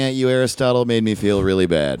ribbing at you, Aristotle, made me feel really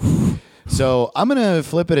bad. So I'm going to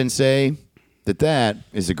flip it and say that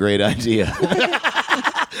is a great idea.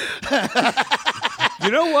 You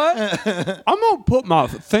know what? I'm going to put my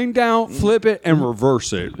thing down, flip it, and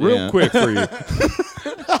reverse it real Yeah. quick for you.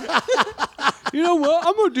 You know what?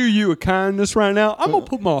 I'm going to do you a kindness right now. I'm going to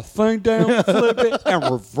put my thing down, flip it, and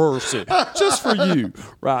reverse it. Just for you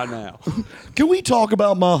right now. Can we talk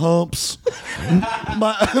about my humps?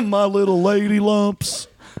 my little lady lumps?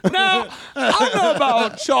 Now, I don't know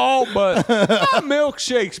about y'all, but my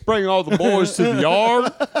milkshakes bring all the boys to the yard.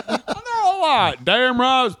 And they're all like, damn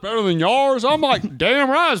right, it's better than yours. I'm like, damn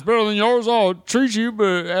right, it's better than yours. I'll treat you,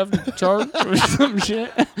 but after church or some shit.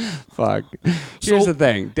 Fuck. Here's the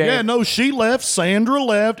thing. Dave, Yeah, no, she left, Sandra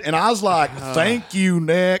left, and I was like, thank you,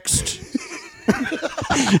 next.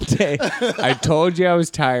 Dave, I told you I was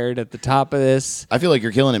tired at the top of this. I feel like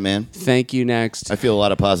you're killing it, man. Thank you, next. I feel a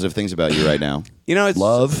lot of positive things about you right now. You know, it's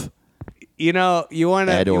Love. You want a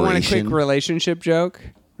quick Adoration. relationship joke,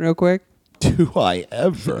 real quick. Do I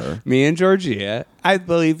ever? Me and Georgia. I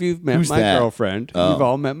believe you've met Who's my that? girlfriend. Oh. You've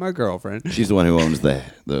all met my girlfriend. She's the one who owns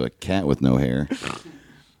the cat with no hair.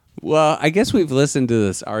 Well, I guess we've listened to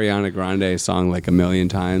this Ariana Grande song like a million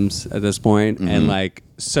times at this point, and like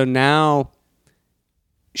so now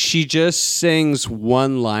she just sings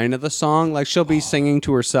one line of the song. Like she'll be singing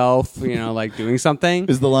to herself, like doing something.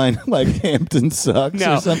 Is the line like Hampton sucks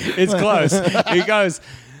No, or something? it's close. He goes,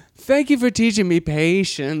 thank you for teaching me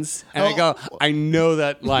patience. And I go, Oh. I know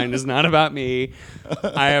that line is not about me.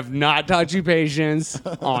 I have not taught you patience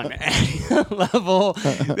on any level.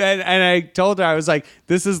 And I told her, I was like,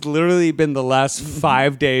 this has literally been the last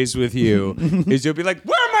 5 days with you. Is you'll be like,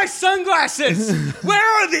 where are my sunglasses?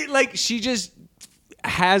 Where are they? Like, she just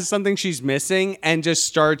has something she's missing and just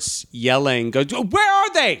starts yelling, goes, where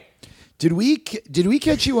are they? Did we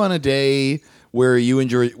catch you on a day where were you and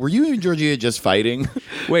Georgia just fighting?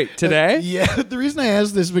 Wait, today? Yeah, the reason I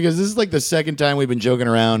asked this because this is like the second time we've been joking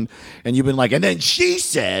around, and you've been like, and then she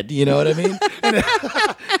said, you know what I mean?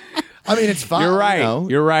 I mean, it's fine. You're right. You know?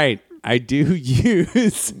 You're right. I do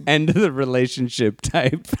use end of the relationship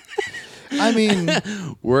type I mean,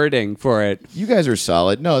 wording for it. you guys are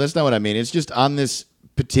solid. No, that's not what I mean. It's just on this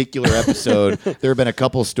particular episode, there have been a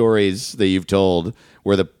couple stories that you've told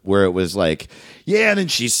where it was like, yeah, and then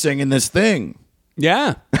she's singing this thing.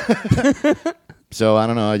 Yeah. So I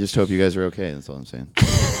don't know. I just hope you guys are okay. That's all I'm saying.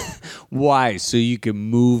 Why? So you can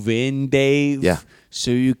move in, Dave? Yeah.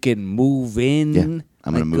 So you can move in? Yeah.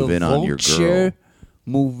 I'm gonna like move a in on your vulture? girl.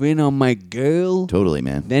 Move in on my girl? Totally,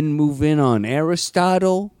 man. Then move in on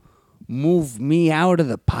Aristotle? Move me out of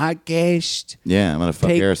the podcast? Yeah, I'm gonna fuck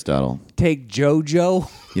Take- Aristotle. Take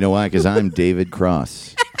JoJo? You know why? Because I'm David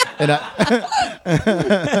Cross. And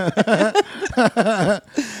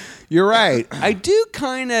You're right. I do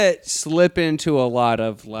kind of slip into a lot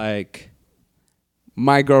of like,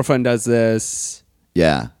 my girlfriend does this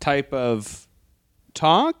yeah, type of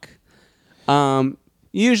talk.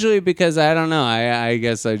 Usually because I don't know. I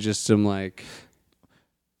guess I just am like,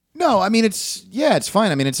 no, I mean it's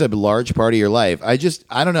fine. I mean it's a large part of your life. I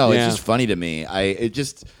don't know. Yeah. It's just funny to me.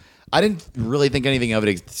 I didn't really think anything of it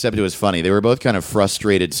except it was funny. They were both kind of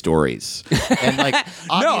frustrated stories. And like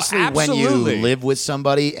obviously when you absolutely. live with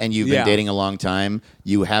somebody and you've been Yeah. dating a long time,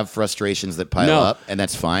 you have frustrations that pile No. up, and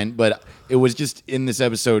that's fine. But it was just in this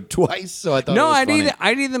episode twice, so I thought no, it was I'd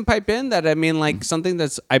funny. even pipe in that. I mean, like something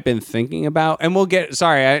that's I've been thinking about, and we'll get.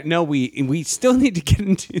 Sorry, I know we still need to get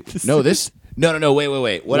into this. No,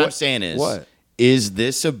 wait. What I'm saying is, what? Is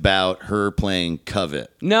this about her playing Covet?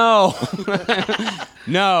 No,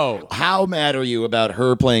 no. How mad are you about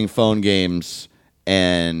her playing phone games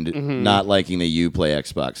and Mm-hmm. not liking that you play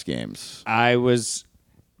Xbox games? I was.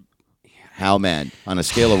 How mad? On a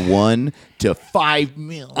scale of 1 to 5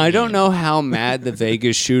 million. I don't know how mad the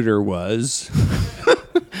Vegas shooter was.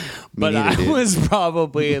 But neither, I dude. was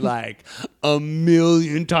probably like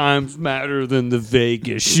 1,000,000 times madder than the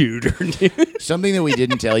Vegas shooter, dude. Something that we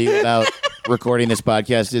didn't tell you about recording this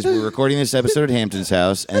podcast is we're recording this episode at Hampton's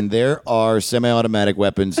house, and there are semi-automatic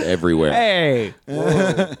weapons everywhere. Hey.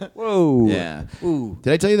 Whoa. Yeah. Ooh.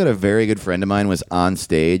 Did I tell you that a very good friend of mine was on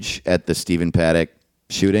stage at the Stephen Paddock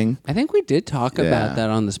shooting? I think we did talk Yeah. about that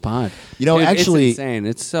on this pod. You know, Dude, actually- it's insane.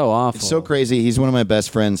 It's so awful. It's so crazy. He's one of my best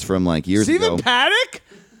friends from like years ago. Paddock?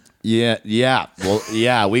 Yeah. Well,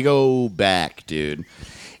 yeah, we go back, dude.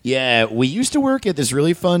 Yeah, we used to work at this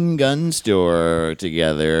really fun gun store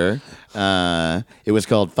together. It was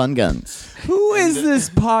called Fun Guns. Who is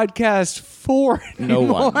this podcast for? No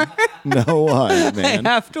anymore? one. No one, I man.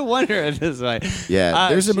 have to wonder at this way. Yeah,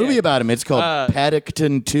 there's a movie about him. It's called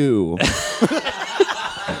Paddington 2.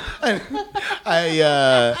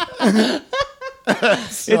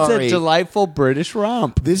 It's a delightful British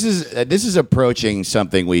romp. This is approaching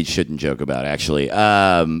something we shouldn't joke about, actually.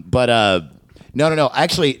 No.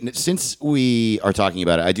 Actually, since we are talking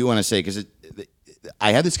about it, I do want to say because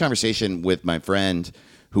I had this conversation with my friend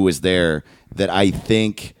who was there that I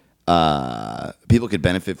think people could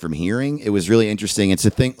benefit from hearing. It was really interesting. It's a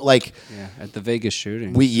thing like Yeah, at the Vegas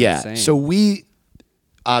shooting. we. So we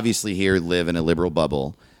obviously here live in a liberal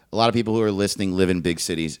bubble. A lot of people who are listening live in big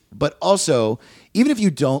cities, but also, even if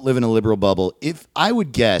you don't live in a liberal bubble, if I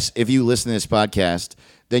would guess, if you listen to this podcast,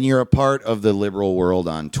 then you're a part of the liberal world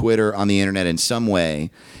on Twitter, on the internet in some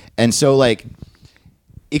way. And so, like,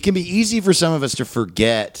 it can be easy for some of us to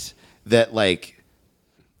forget that, like,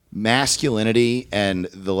 masculinity and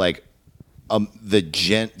the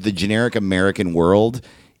generic American world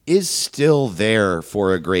is still there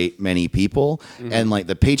for a great many people, and like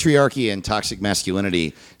the patriarchy and toxic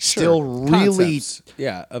masculinity still really Concepts.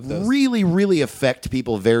 Yeah, of those. really affect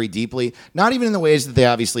people very deeply, not even in the ways that they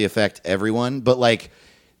obviously affect everyone, but like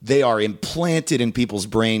they are implanted in people's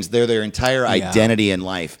brains. They're their entire identity in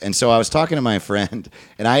life. And so I was talking to my friend,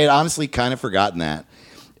 and I had honestly kind of forgotten that,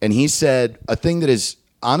 and he said a thing that is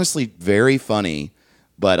honestly very funny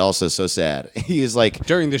but also so sad. He is like,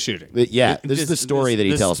 During the shooting. yeah, this is the story that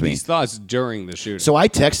he tells me. These thoughts during the shooting. So I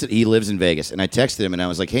texted, he lives in Vegas, and I texted him and I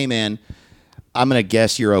was like, hey man, I'm going to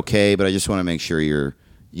guess you're okay, but I just want to make sure you're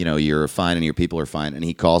you're fine and your people are fine. And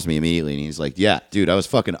he calls me immediately and he's like, yeah, dude, I was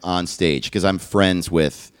fucking on stage because I'm friends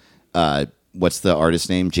with, what's the artist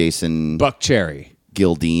name? Jason Buck Cherry.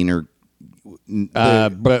 Gildine or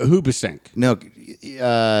But Hubasink. no,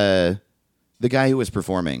 the guy who was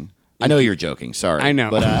performing. I know you're joking. Sorry. I know.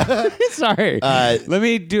 But, Sorry. Let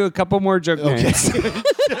me do a couple more joke names.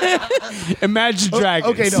 Imagine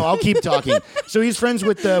Dragons. okay, no, I'll keep talking. So he's friends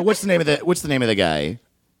with what's the name of the guy?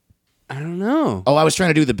 I don't know. Oh, I was trying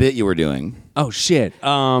to do the bit you were doing. Oh shit. He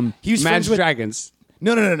was friends Imagine with- Dragons.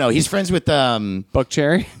 No. He's friends with Buck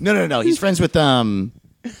Cherry. No. He's friends with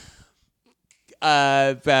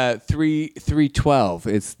 312.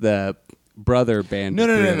 It's the brother band. No.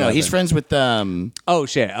 311. He's friends with Oh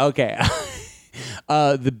shit. Okay.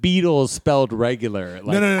 The Beatles spelled regular.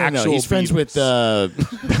 Like No. actual He's friends with the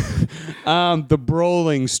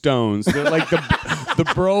Brolin Stones. They're like the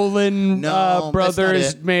Brolin No, that's not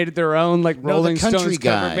brothers it. made their own like the Rolling country Stones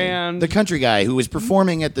guy. cover band. The country guy who was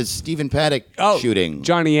performing at the Stephen Paddock shooting.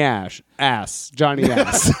 Johnny Johnny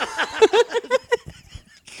Ass.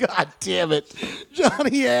 God damn it,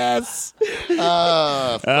 Johnny Ass.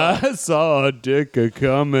 I saw a dick a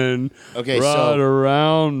coming Okay, right so-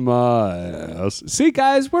 around my ass. See,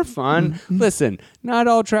 guys, we're fun. Listen, not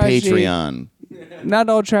all tragedy. Patreon. Not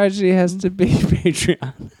all tragedy has to be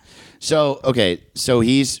Patreon. So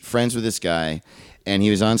he's friends with this guy, and he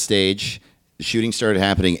was on stage. The shooting started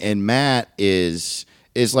happening, and Matt is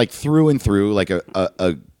like through and through like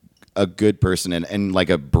a good person and like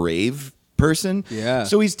a brave person. Yeah.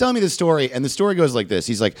 So he's telling me the story, and the story goes like this.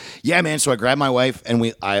 He's like, "Yeah, man. So I grabbed my wife,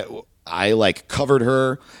 and I like covered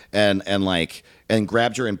her and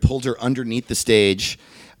grabbed her and pulled her underneath the stage."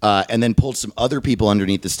 And then pulled some other people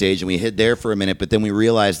underneath the stage, and we hid there for a minute. But then we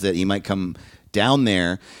realized that he might come down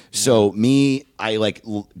there. So I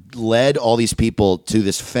led all these people to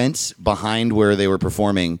this fence behind where they were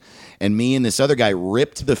performing, and me and this other guy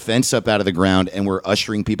ripped the fence up out of the ground, and we're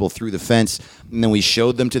ushering people through the fence. And then we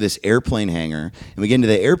showed them to this airplane hangar, and we get into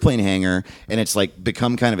the airplane hangar, and it's like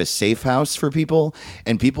become kind of a safe house for people,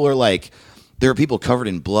 and people are like. There are people covered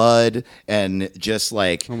in blood and just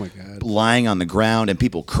like Oh my God. lying on the ground and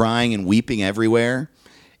people crying and weeping everywhere.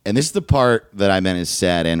 And this is the part that I meant is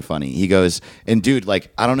sad and funny. He goes, and dude,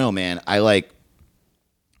 like, I don't know, man.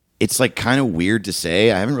 It's like kind of weird to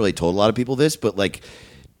say. I haven't really told a lot of people this, but like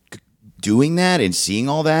doing that and seeing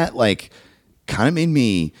all that, like, kind of made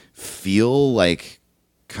me feel like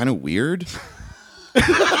kind of weird.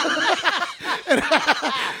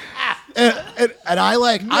 And I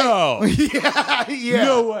like No. yeah.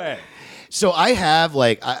 No way. So I have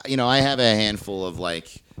I have a handful of my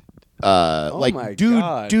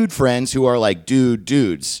God. dude friends who are like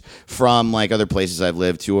dudes from like other places I've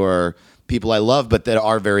lived who are people I love but that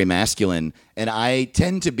are very masculine, and I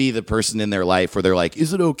tend to be the person in their life where they're like,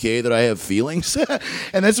 is it okay that I have feelings?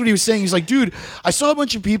 And that's what he was saying. He's like, dude, I saw a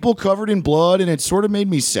bunch of people covered in blood and it sort of made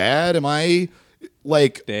me sad. Am I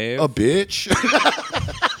like Dave? a bitch?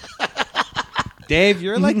 Dave,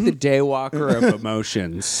 you're like the daywalker of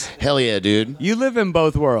emotions. Hell yeah, dude. You live in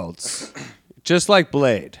both worlds, just like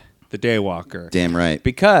Blade, the daywalker. Damn right.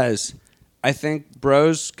 Because I think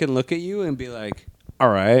bros can look at you and be like, all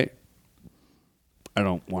right, I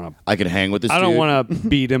don't want to. I could hang with this I don't dude. want to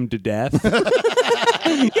beat him to death.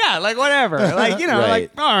 Yeah, like whatever. Like, you know, Right.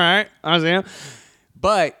 like, all right. I see him.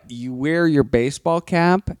 But you wear your baseball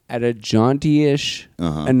cap at a jaunty-ish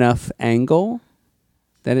enough angle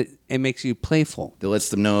that it makes you playful. That lets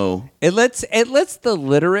them know. It lets the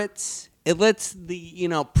literates, it lets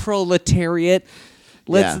the, proletariat,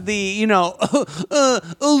 lets Yeah. the,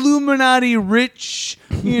 Illuminati rich,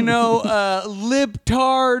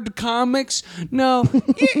 libtard comics. No, he's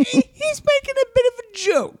making a bit of a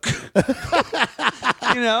joke.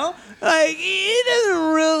 Like, he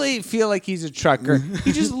doesn't really feel like he's a trucker.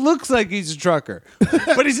 He just looks like he's a trucker,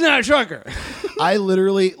 but he's not a trucker. I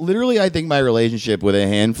literally, I think my relationship with a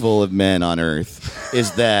handful of men on Earth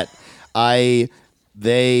is that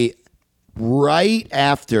they right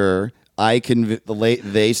after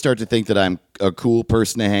they start to think that I'm a cool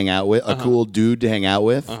person to hang out with, a cool dude to hang out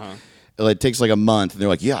with. It takes like a month, and they're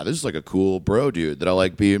like, "Yeah, this is like a cool bro dude that I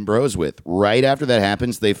like being bros with." Right after that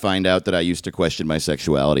happens, they find out that I used to question my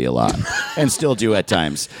sexuality a lot, and still do at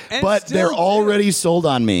times. And But still they're do. already sold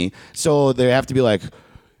on me, so they have to be like,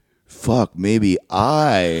 fuck, maybe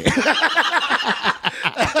I.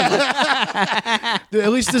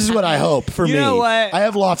 At least this is what I hope for You me. know what? I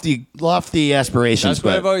have lofty aspirations, That's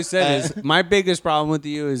what but I've always said is my biggest problem with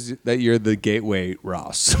you is that you're the gateway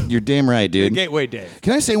Ross. you're damn right, dude. Gateway Dave.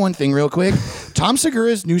 Can I say one thing real quick? Tom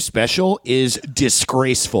Segura's new special is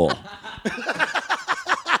disgraceful.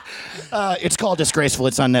 It's called Disgraceful.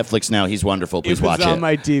 It's on Netflix now. He's wonderful. Please It was watch on it.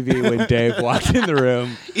 my TV when Dave walked in the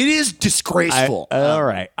room. It is disgraceful. All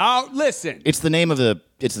right. Oh, listen. It's the name of the.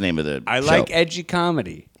 It's the name of the. I show. like edgy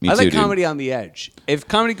comedy. Me I too, like dude. comedy on the edge. If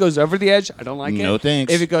comedy goes over the edge, I don't like it. No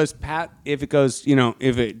thanks. If it goes if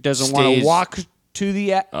it doesn't want Stays- to walk to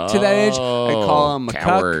that edge, I call them a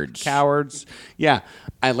cowards. Cowards. Yeah,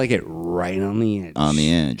 I like it right on the edge. On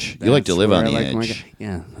the edge. You like to That's live where on I the like my edge.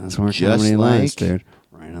 yeah, that's where Just comedy lies, like dude.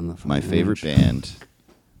 Right on the My fucking favorite edge. band,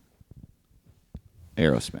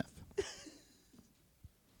 Aerosmith.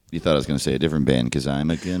 You thought I was going to say a different band because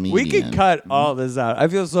I'm a comedian. We could cut all this out. I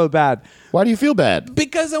feel so bad Why do you feel bad?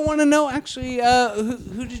 because I want to know actually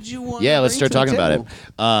who did you want? Yeah, to let's bring start to the talking about it.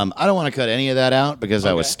 table? I don't want to cut any of that out because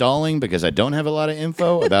I was Okay. stalling because I don't have a lot of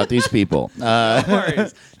info about these people. No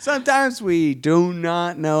worries. Sometimes we do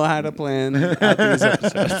not know how to plan out these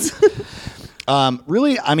episodes.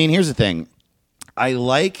 Really, I mean, here's the thing. I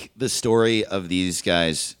like the story of these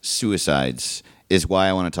guys' suicides is why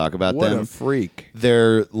I want to talk about What them. a freak.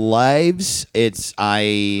 Their lives,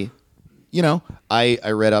 I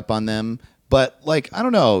read up on them, but like, I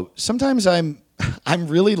don't know, sometimes I'm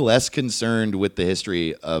really less concerned with the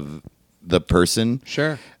history of the person.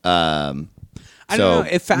 Sure. So, I don't know.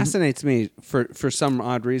 It fascinates me for some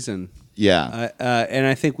odd reason. yeah. And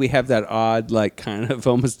I think we have that odd, like, kind of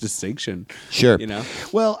almost distinction. Sure. You know?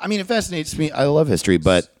 Well, I mean, it fascinates me. I love history,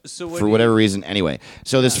 but So what for do whatever reason, anyway.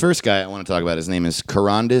 So this first guy I want to talk about, his name is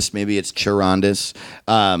Charondis. Maybe it's Charondis.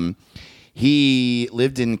 He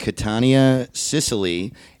lived in Catania,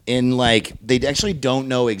 Sicily. They actually don't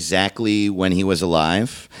know exactly when he was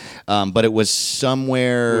alive, but it was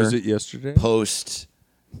somewhere. Was it yesterday? Post?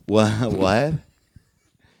 What?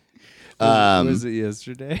 Was it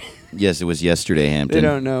yesterday? Yes, it was yesterday, Hampton. They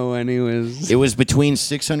don't know when he was. It was between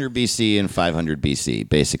 600 BC and 500 BC,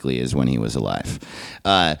 basically, is when he was alive.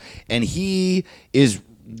 And he is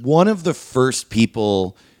one of the first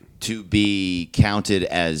people to be counted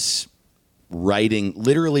as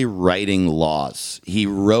literally writing laws. He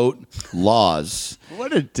wrote laws.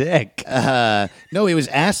 What a dick. No, he was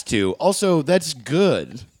asked to. Also, that's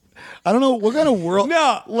good. I don't know what kind of world.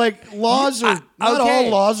 No. like laws are not okay. all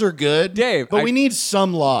laws are good, Dave, but I- we need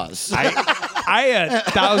some laws. I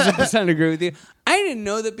 1,000% agree with you. I didn't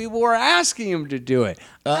know that people were asking him to do it.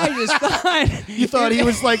 I just thought You thought he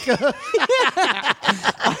was like.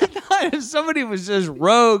 I thought if somebody was just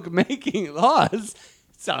rogue making laws,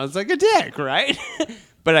 sounds like a dick, right?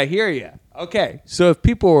 But I hear you. Okay, so if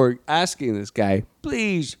people were asking this guy,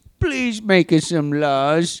 please make us some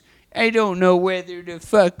laws. I don't know whether to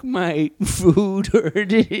fuck my food or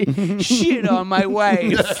to shit on my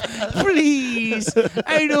wife. Please,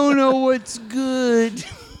 I don't know what's good.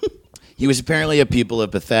 He was apparently a pupil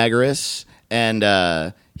of Pythagoras, and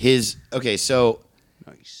his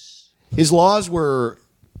laws were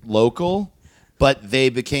local, but they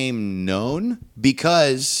became known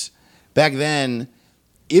because back then,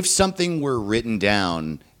 if something were written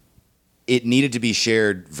down, it needed to be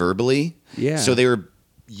shared verbally. Yeah. So they were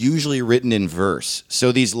usually written in verse.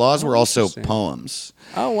 So these laws were also interesting. poems.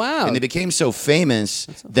 Oh, wow. And they became so famous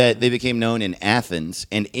that they became known in Athens.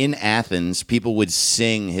 And in Athens, people would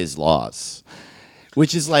sing his laws,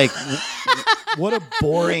 which is like, what a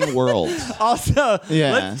boring world. Also,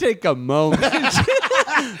 Yeah. let's take a moment.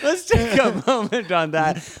 Let's take a moment on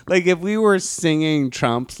that. Like, if we were singing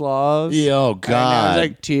Trump's laws. Oh, And I God. was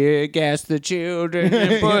like, tear gas the children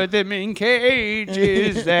and put them in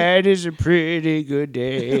cages. That is a pretty good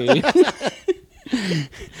day.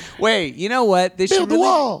 Wait, you know what? They Build should the really-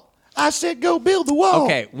 wall. I said go build the wall.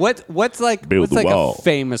 Okay, what's like Build what's the like wall. a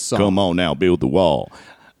famous song? Come on now, build the wall.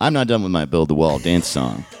 I'm not done with my build the wall dance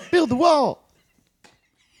song. Build the wall.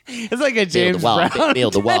 It's like a Build James the wall. Brown.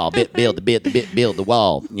 Build the wall. Build the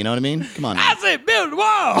wall. You know what I mean? Come on. Now. I said, build the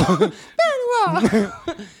wall. Build the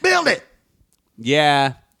wall. Build it.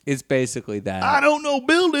 Yeah, it's basically that. I don't know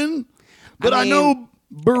building, but I, mean- know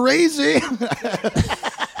Barese.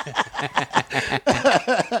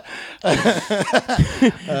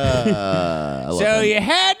 So you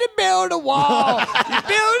had to build a wall. You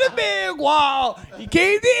built a big wall. You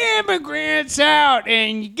gave the immigrants out,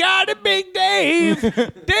 and you got a big Dave.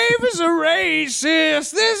 Dave is a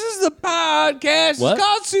racist. This is the podcast. What? It's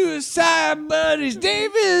called Suicide Buddies.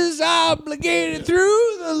 Dave is obligated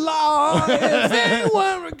through the law. If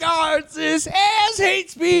anyone regards this as hate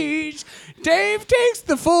speech, Dave takes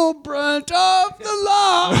the full brunt of the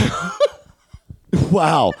law.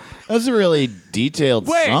 Wow, that's a really detailed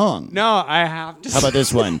song. No, I have to. How about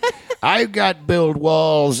this one? I've got build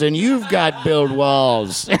walls, and you've got build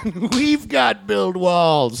walls, and we've got build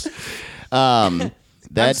walls.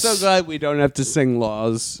 I'm so glad we don't have to sing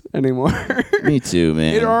laws anymore. Me too,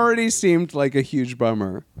 man. It already seemed like a huge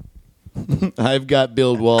bummer. I've got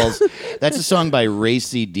build walls. That's a song by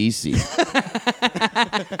Racy DC.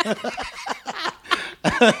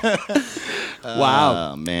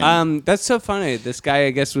 Wow, man. that's so funny. This guy,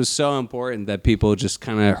 I guess, was so important that people just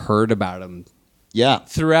kind of heard about him Yeah.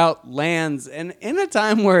 throughout lands, and in a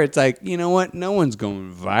time where it's like, you know what, no one's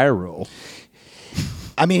going viral.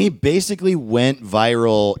 I mean, he basically went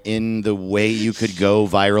viral in the way you could go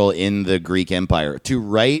viral in the Greek Empire. To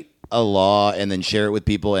write a law and then share it with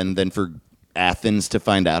people and then for Athens to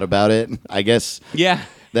find out about it, I guess. Yeah.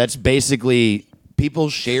 That's basically, people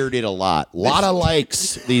shared it a lot. A lot of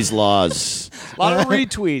likes, these laws. A lot of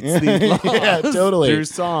retweets. These laws Yeah, totally. Through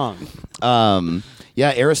song.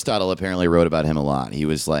 Yeah, Aristotle apparently wrote about him a lot. He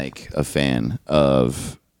was like a fan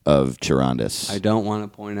of Charondas. I don't want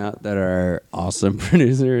to point out that our awesome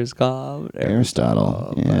producer is called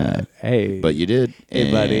Aristotle. Yeah. Hey. But you did. Hey,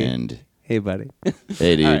 buddy. And Hey, buddy.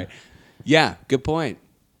 hey, dude. All right. Yeah, good point.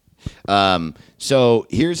 So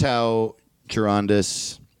here's how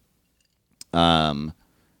Charondas.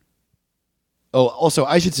 Also,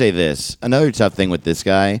 I should say this. Another tough thing with this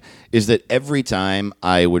guy is that every time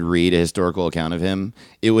I would read a historical account of him,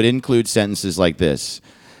 it would include sentences like this.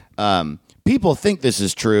 People think this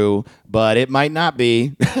is true, but it might not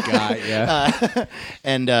be. Yeah.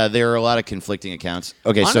 And there are a lot of conflicting accounts.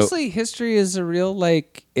 Okay, Honestly, history is a real,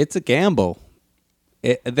 like, it's a gamble.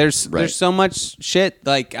 There's so much shit.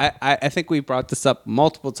 Like, I think we brought this up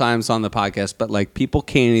multiple times on the podcast, but like, people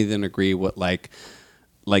can't even agree what like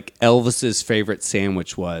Elvis's favorite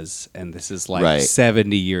sandwich was, and this is like Right.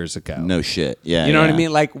 70 years ago. no shit. Yeah, You know what I yeah.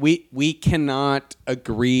 mean? Like, we cannot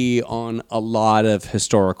agree on a lot of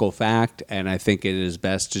historical fact, and I think it is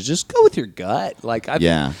best to just go with your gut. Like, I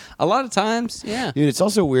Yeah. a lot of times, yeah. Dude, it's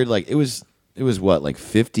also weird. Like, it was what, like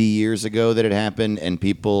 50 years ago that it happened, and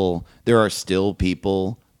there are still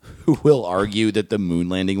people who will argue that the moon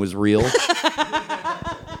landing was real.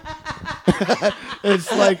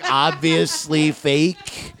 It's like obviously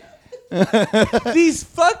fake. These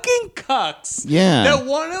fucking cucks Yeah. that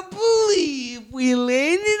want to believe we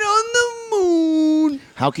landed on the moon.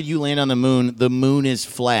 How could you land on the moon? The moon is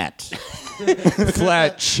flat.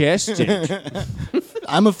 Flat chested.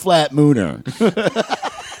 I'm a flat mooner.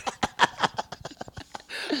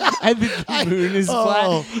 I think the moon is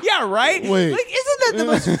Oh. flat. Yeah, right? Wait. Like, isn't that the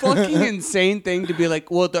most fucking insane thing to be like,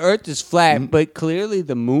 well, the earth is flat, but clearly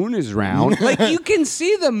the moon is round? Like, you can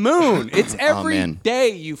see the moon. It's every man. day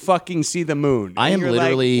you fucking see the moon. I And am you're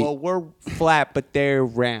literally- like, well, we're flat, but they're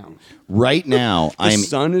round. Right now, I'm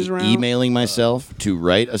sun is round? emailing myself to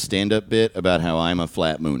write a stand-up bit about how I'm a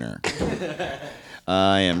flat mooner.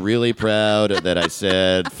 I am really proud that I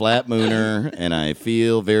said flat mooner, and I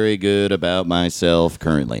feel very good about myself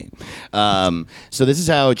currently. So this is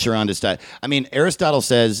how Charondas died. I mean, Aristotle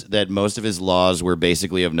says that most of his laws were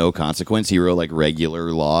basically of no consequence. He wrote like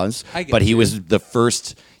regular laws, I get but he you. was the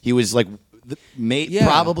first. He was like Yeah.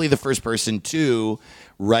 probably the first person to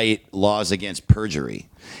write laws against perjury.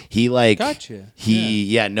 He like Gotcha.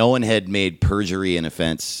 no one had made perjury an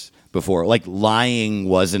offense before. Like, lying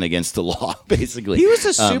wasn't against the law, basically. He was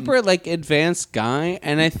a super like advanced guy,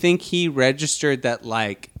 and I think he registered that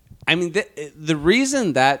like, I mean, the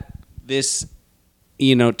reason that this,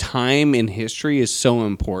 you know, time in history is so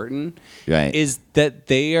important Right. is that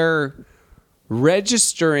they are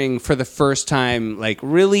registering for the first time like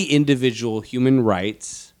really individual human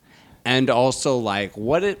rights, and also like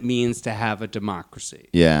what it means to have a democracy.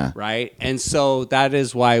 Yeah. Right. And so that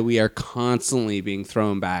is why we are constantly being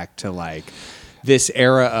thrown back to like this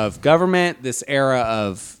era of government, this era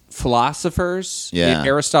of philosophers, Yeah.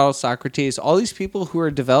 Aristotle, Socrates, all these people who are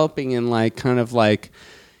developing in like kind of like,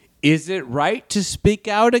 is it right to speak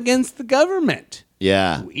out against the government?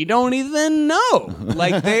 Yeah. We don't even know.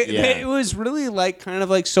 Like Yeah. it was really like kind of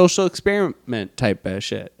like social experiment type of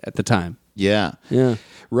shit at the time. Yeah. Yeah.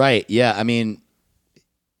 Right. Yeah. I mean,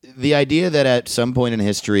 the idea that at some point in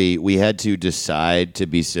history we had to decide to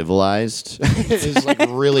be civilized is like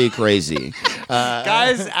really crazy.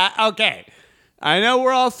 Guys, okay. I know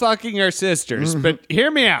we're all fucking our sisters, but hear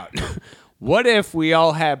me out. What if we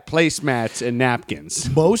all had placemats and napkins?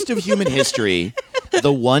 Most of human history,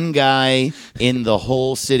 the one guy in the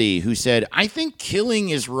whole city who said, I think killing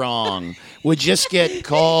is wrong, would just get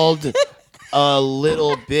called a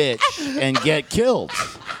little bitch and get killed.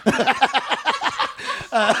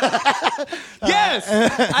 Yes,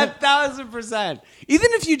 1,000%. Even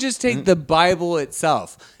if you just take the Bible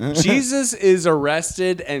itself, Jesus is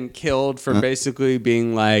arrested and killed for basically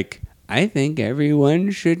being like, I think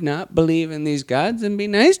everyone should not believe in these gods and be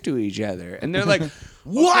nice to each other. And they're like,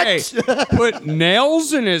 What? Okay, put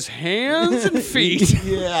nails in his hands and feet.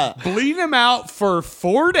 Yeah. Bleed him out for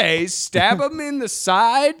 4 days. Stab him in the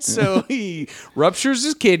side so he ruptures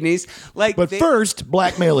his kidneys. Like, But first,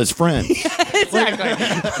 blackmail his friends.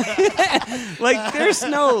 like there's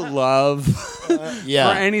no love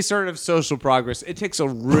Yeah. for any sort of social progress. It takes a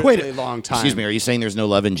really long time. Excuse me, are you saying there's no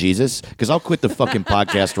love in Jesus? Because I'll quit the fucking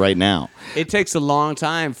podcast right now. It takes a long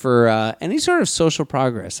time for any sort of social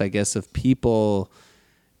progress, I guess, of people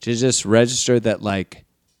to just register that, like,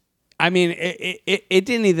 I mean, it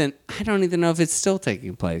didn't even, I don't even know if it's still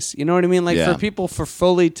taking place. You know what I mean? Like, Yeah. for people, for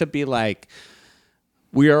fully to be like,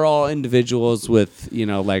 we are all individuals with, you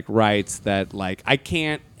know, like, rights that, like, I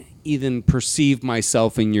can't even perceive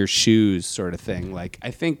myself in your shoes sort of thing. Like, I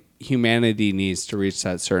think humanity needs to reach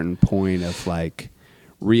that certain point of, like,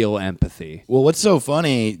 real empathy. Well, what's so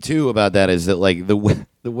funny too about that is that like the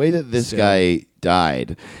way that this guy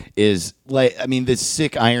died is like, I mean, the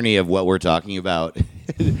sick irony of what we're talking about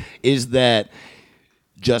is that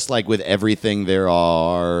just like with everything, there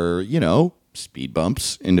are, you know, speed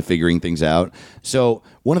bumps into figuring things out. So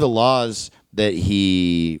one of the laws that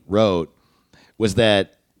he wrote was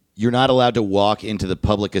that you're not allowed to walk into the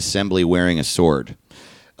public assembly wearing a sword.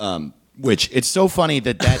 Which it's so funny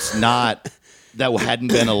that that's not that hadn't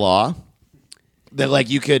been a law. That like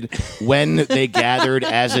you could, when they gathered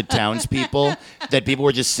as a townspeople, that people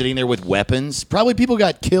were just sitting there with weapons. Probably people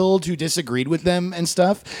got killed who disagreed with them and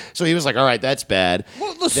stuff. So he was like, "All right, that's bad."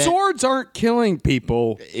 Well, the swords aren't killing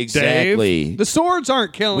people. Exactly. Dave. The swords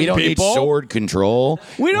aren't killing We don't people. need sword control.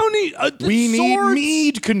 We don't need. We need swords.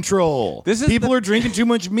 mead control. This is people are drinking too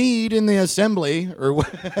much mead in the assembly, or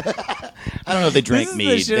what? I don't know if they drank This is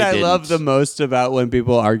mead. the shit They I didn't. love the most about when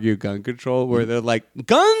people argue gun control, where they're like,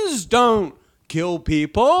 "Guns don't kill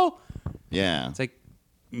people." Yeah. It's like,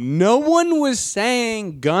 no one was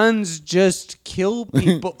saying guns just kill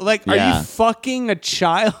people. Like, are Yeah. you fucking a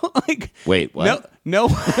child? Like, Wait, what? No,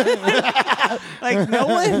 like no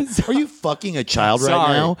one's. Are you fucking a child right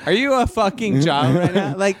Sorry. now? Are you a fucking child right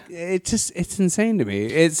now? Like, it's insane to me.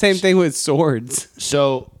 It's same thing with swords.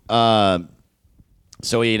 So,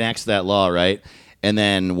 so he enacts that law, right? And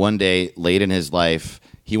then one day, late in his life,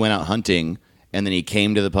 he went out hunting, and then he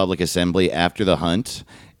came to the public assembly after the hunt,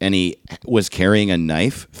 and he was carrying a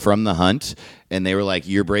knife from the hunt, and they were like,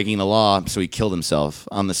 "You're breaking the law," so he killed himself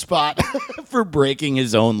on the spot for breaking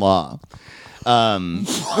his own law.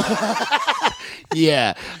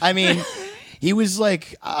 Yeah, I mean, he was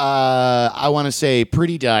like, I want to say,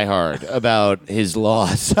 pretty diehard about his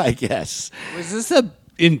laws, I guess. Was this a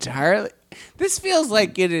entirely? This feels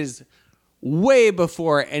like it is way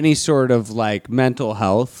before any sort of like mental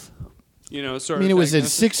health. You know, sort I mean, of it was in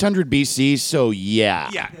diagnosis. 600 BC, so yeah.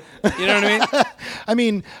 Yeah, you know what I mean. I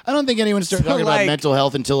mean, I don't think anyone started So, talking about like- mental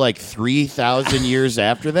health until like 3,000 years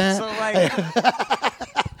after that. So like,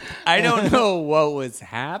 I don't know what was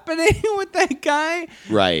happening with that guy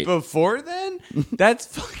Right. before then. That's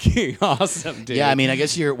fucking awesome, dude. Yeah, I mean, I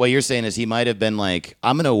guess what you're saying is he might have been like,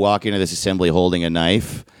 I'm going to walk into this assembly holding a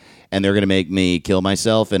knife, and they're going to make me kill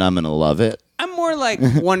myself, and I'm going to love it. I'm more like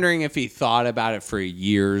wondering if he thought about it for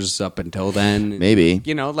years up until then. Maybe.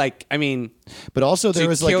 You know, like, I mean, But also there to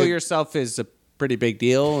was like kill yourself is a pretty big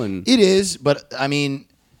deal, and It is, but I mean,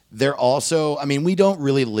 they're also, I mean, we don't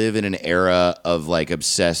really live in an era of like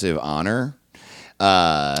obsessive honor.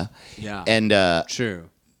 yeah, And true.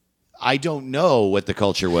 I don't know what the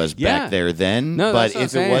culture was Yeah. back there then, No, but that's what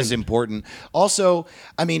if I'm it was saying. important. Also,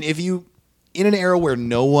 I mean, if you, in an era where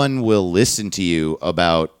no one will listen to you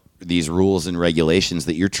about these rules and regulations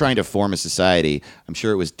that you're trying to form a society, I'm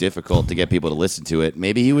sure it was difficult to get people to listen to it.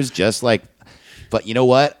 Maybe he was just like, but you know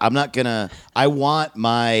what? I want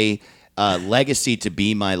my legacy to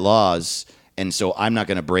be my laws. And so I'm not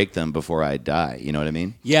going to break them before I die. You know what I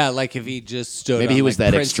mean? Yeah, like if he just stood Maybe on, he was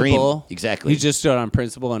like, that extreme. principle. Exactly. He just stood on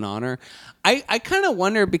principle and honor. I kind of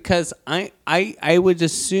wonder because I would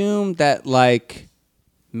assume that like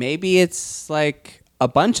maybe it's like a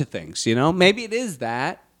bunch of things, you know? Maybe it is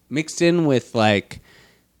that mixed in with like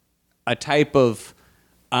a type of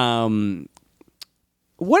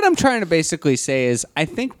what I'm trying to basically say is I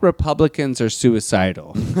think Republicans are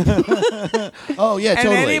suicidal. Oh, yeah, And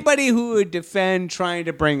totally. anybody who would defend trying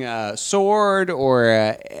to bring a sword or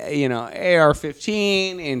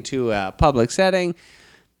AR-15 into a public setting,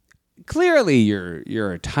 clearly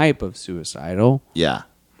you're a type of suicidal. Yeah.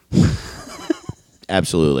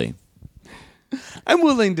 Absolutely. I'm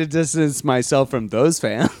willing to distance myself from those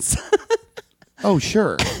fans. Oh,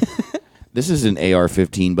 sure. This is an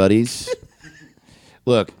AR-15, buddies.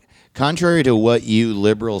 Look, contrary to what you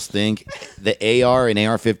liberals think, the AR in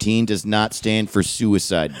AR-15 does not stand for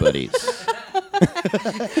suicide buddies.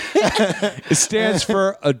 It stands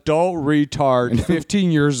for adult retard,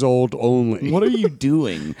 15 years old only. What are you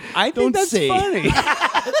doing? I think that's funny.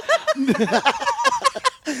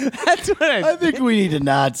 That's what I think we need to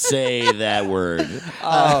not say that word.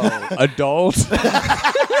 adult.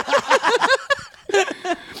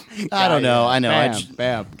 I don't know. I know.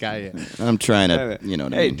 Bam, got you. I'm trying to, you know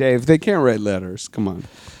what I Hey, mean. Dave, they can't write letters. Come on.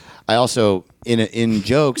 I also, in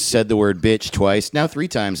jokes, said the word bitch twice, now 3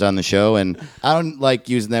 times on the show, and I don't like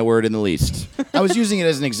using that word in the least. I was using it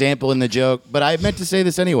as an example in the joke, but I meant to say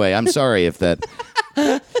this anyway. I'm sorry if that...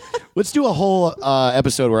 Let's do a whole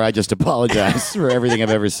episode where I just apologize for everything I've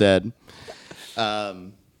ever said.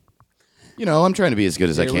 You know, I'm trying to be as good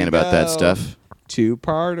as I Here can we about that go. stuff.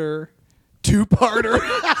 Two-parter. Two-parter.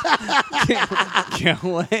 Can't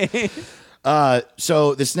wait.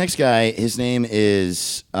 So this next guy, his name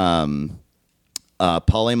is Polemon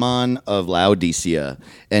of Laodicea,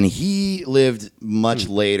 and he lived much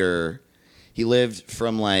later. He lived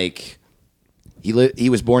from he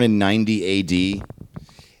was born in 90 A.D.,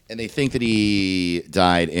 and they think that he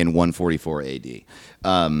died in 144 A.D.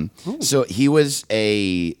 So he was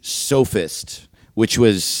a sophist, which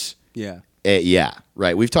was Yeah. yeah,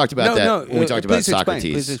 right. We've talked about that when we talked about please explain,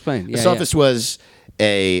 Socrates. please explain. The Yeah, sophist was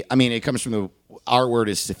it comes from our word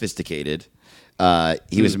is sophisticated.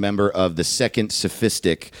 He was a member of the second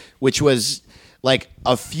sophistic, which was like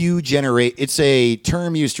a few it's a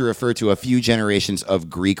term used to refer to a few generations of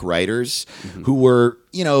Greek writers who were,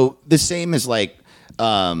 you know, the same as like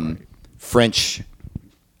French,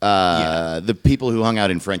 the people who hung out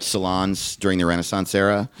in French salons during the Renaissance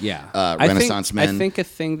era. Yeah. Renaissance men. I think a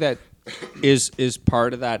thing that is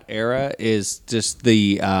part of that era is just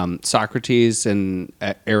the Socrates and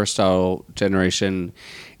Aristotle generation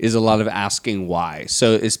is a lot of asking why.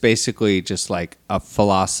 So it's basically just like a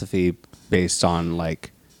philosophy based on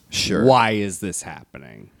like, Sure. why is this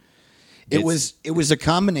happening? It was a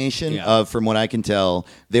combination Yeah. of, from what I can tell,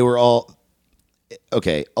 they were all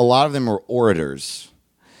okay. A lot of them were orators,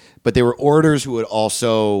 but they were orators who would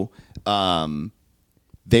also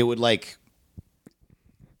they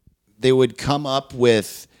would come up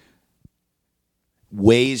with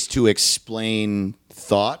ways to explain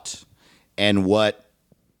thought and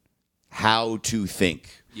how to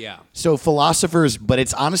think. Yeah. So philosophers, but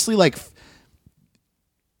it's honestly like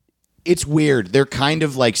it's weird. They're kind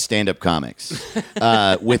of like stand-up comics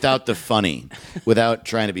without the funny, without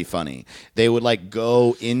trying to be funny. They would like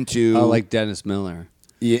go into like Dennis Miller.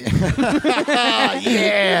 yeah,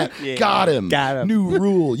 got him. Got him. New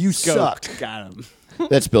rule, you suck. Got him.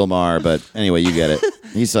 That's Bill Maher, but anyway, you get it.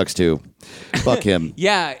 He sucks too. Fuck him.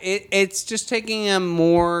 Yeah, it's just taking a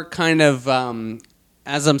more kind of,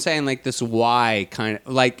 as I'm saying, like this why kind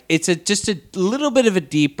of, like it's just a little bit of a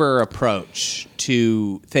deeper approach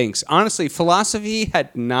to things. Honestly, philosophy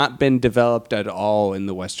had not been developed at all in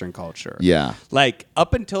the Western culture. Yeah. Like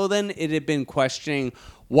up until then, it had been questioning,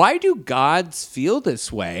 why do gods feel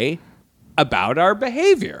this way about our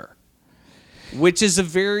behavior? Which is a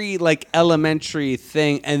very like elementary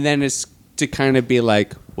thing, and then it's to kind of be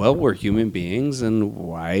like, well, we're human beings, and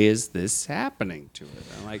why is this happening to it?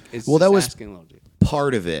 And like, it's Well, that just was- asking a little deep.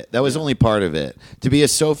 Part of it. That was only part of it. To be a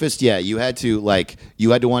sophist, yeah, you had to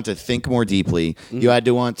want to think more deeply. You had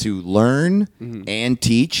to want to learn and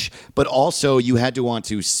teach, but also you had to want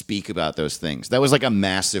to speak about those things. That was like a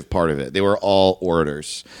massive part of it. They were all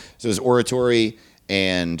orators. So it was oratory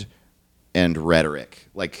and rhetoric.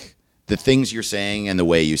 Like the things you're saying and the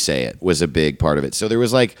way you say it was a big part of it. So there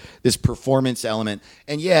was like this performance element.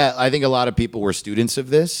 And yeah, I think a lot of people were students of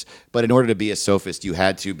this, but in order to be a sophist, you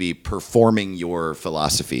had to be performing your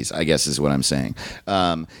philosophies, I guess is what I'm saying.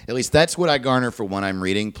 At least that's what I garner for when I'm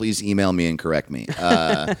reading. Please email me and correct me.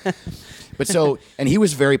 But so, and he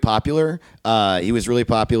was very popular. He was really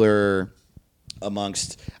popular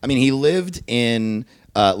amongst, I mean, he lived in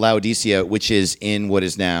Laodicea, which is in what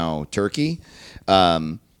is now Turkey.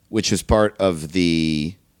 Which is part of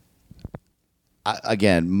the.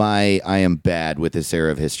 Again, I am bad with this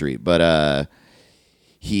era of history, but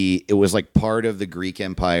it was like part of the Greek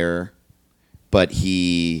Empire, but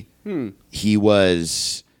he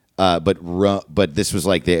was, but this was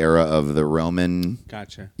like the era of the Roman.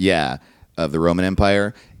 Gotcha. Yeah, of the Roman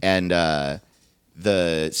Empire, and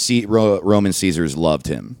Roman Caesars loved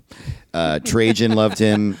him. Trajan loved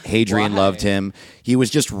him. Hadrian Why? loved him. He was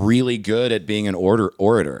just really good at being an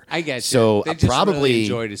orator. I get you. So They just probably really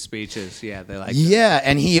enjoyed his speeches. Yeah, they like. yeah,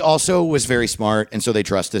 and he also was very smart, and so they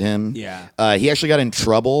trusted him. Yeah. He actually got in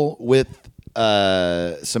trouble with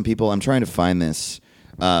some people. I'm trying to find this.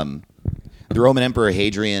 The Roman Emperor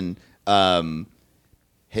Hadrian had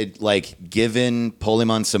like given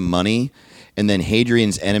Polemon some money, and then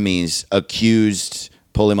Hadrian's enemies accused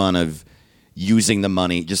Polemon of using the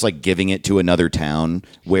money, just like giving it to another town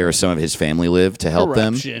where some of his family lived to help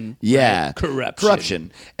Corruption, them. Yeah. right? Corruption.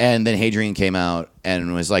 Corruption. And then Hadrian came out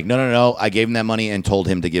and was like, no, I gave him that money and told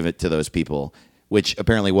him to give it to those people, which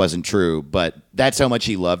apparently wasn't true, but that's how much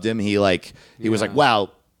he loved him. He was like,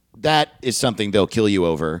 wow, that is something they'll kill you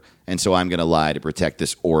over, and so I'm going to lie to protect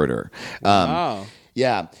this orator. Wow.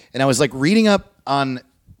 Yeah. And I was like reading up on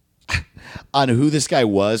who this guy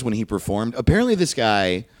was when he performed. Apparently this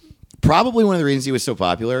guy, probably one of the reasons he was so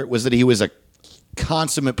popular was that he was a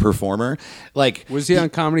consummate performer. Like, Was he on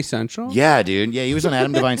Comedy Central? yeah, dude. Yeah, he was on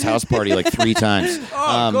Adam Devine's house party like 3 times.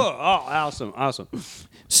 Oh, cool. Oh, awesome.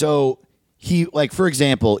 So he, like, for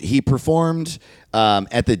example, he performed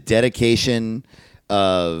at the dedication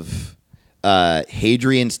of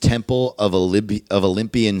Hadrian's Temple of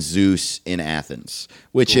Olympian Zeus in Athens,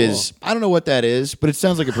 which is, I don't know what that is, but it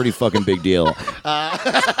sounds like a pretty fucking big deal.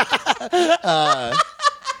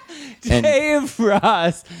 And- Dave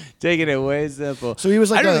Ross taking it way simple. So he was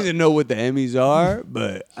like I don't a- even know what the Emmys are,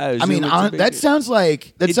 but I mean, that sounds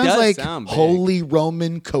like does sound big. Holy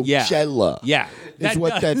Roman Coachella. Yeah. Is That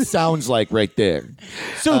what that sounds like right there.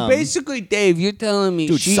 So basically, Dave, you're telling me,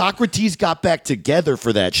 Dude, Socrates got back together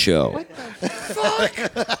for that show.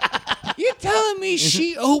 you're telling me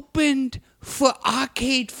she opened for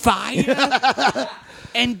Arcade Fire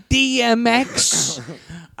and DMX?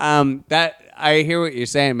 That I hear what you're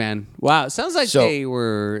saying, man. Wow, it sounds like So- they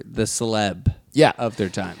were the celeb, Yeah. of their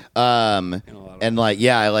time. And like,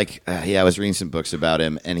 yeah, I was reading some books about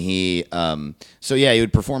him, and he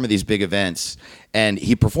would perform at these big events, and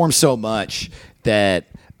he performed so much that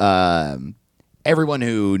everyone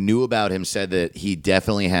who knew about him said that he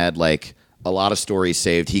definitely had like a lot of stories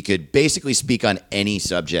saved. He could basically speak on any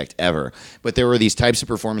subject ever. But there were these types of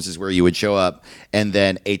performances where you would show up and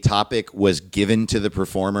then a topic was given to the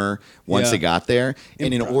performer once Yeah. it got there.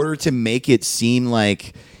 And in order to make it seem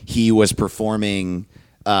like he was performing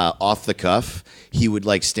off the cuff, he would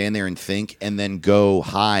like stand there and think and then go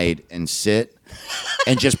hide and sit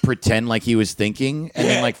and just pretend like he was thinking. And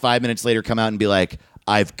then like 5 minutes later come out and be like,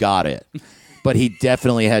 I've got it. But he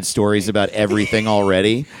definitely had stories about everything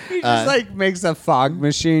already. He just like makes a fog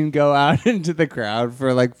machine go out into the crowd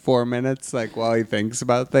for like 4 minutes, like while he thinks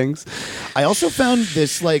about things. I also found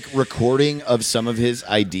this like recording of some of his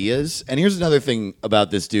ideas. And here's another thing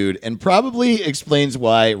about this dude, and probably explains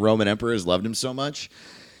why Roman emperors loved him so much.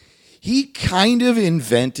 He kind of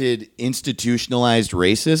invented institutionalized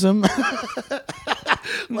racism.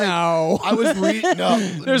 No, I was reading. No,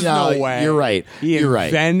 there's no way. You're right. You're right.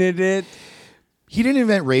 Invented it. He didn't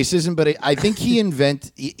invent racism, but I think he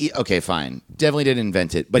okay, fine. Definitely didn't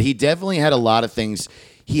invent it. But he definitely had a lot of things.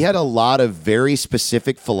 He had a lot of very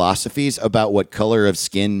specific philosophies about what color of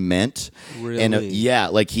skin meant. Really?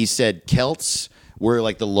 And like he said, Celts were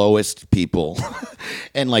like the lowest people.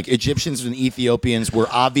 And like Egyptians and Ethiopians were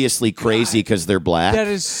obviously crazy because they're black. That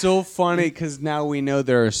is so funny because now we know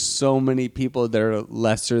there are so many people that are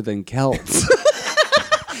lesser than Celts.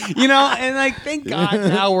 You know, and like, thank God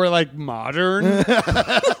now we're like modern. And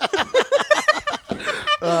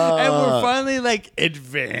we're finally like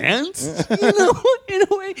advanced, you know, in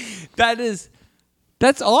a way. That's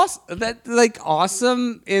awesome. That's like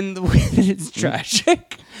awesome in the way that it's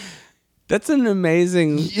tragic. That's an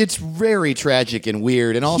amazing. It's very tragic and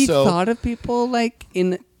weird. And He also, thought of people like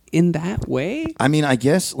in that way. I mean, I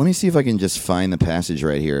guess, let me see if I can just find the passage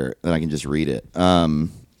right here that I can just read it.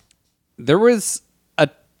 There was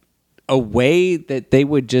a way that they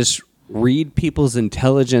would just read people's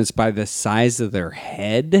intelligence by the size of their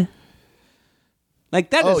head. Like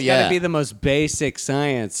that has got to be the most basic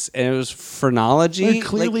science, and it was phrenology. They're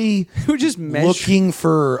clearly like, who just looking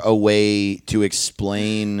for a way to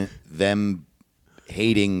explain them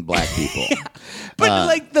hating black people. but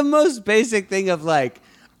like the most basic thing of like,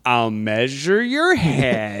 I'll measure your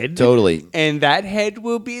head, Totally. and that head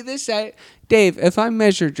will be the size. Dave, if I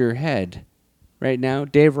measured your head right now,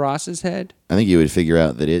 Dave Ross's head, I think you would figure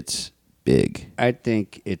out that it's big. I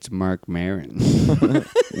think it's Mark Maron.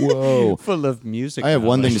 Whoa. Full of music. I have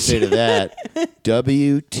one thing to knowledge. say to that.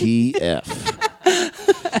 WTF.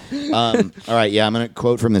 All right, yeah, I'm going to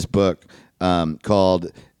quote from this book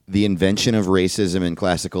called The Invention of Racism in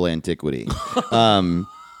Classical Antiquity.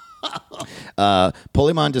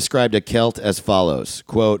 Polemon described a Celt as follows,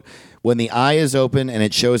 quote, when the eye is open and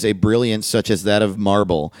it shows a brilliance such as that of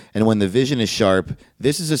marble, and when the vision is sharp,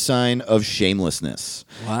 this is a sign of shamelessness.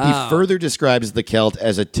 Wow. He further describes the Celt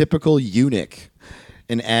as a typical eunuch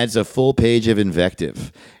and adds a full page of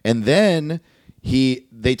invective. And then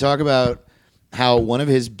they talk about how one of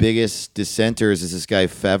his biggest dissenters is this guy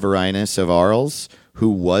Favorinus of Arles, who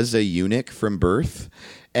was a eunuch from birth,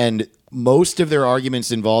 and most of their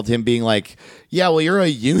arguments involved him being like, "Yeah, well, you're a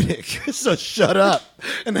eunuch, so shut up."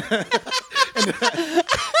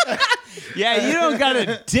 Yeah, you don't got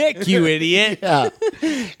a dick, you idiot. Yeah.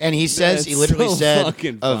 And he says, he literally so said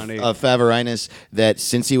fucking of funny. Favorinus that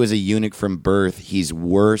since he was a eunuch from birth, he's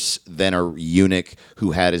worse than a eunuch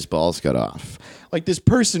who had his balls cut off. Like, this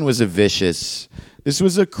person was this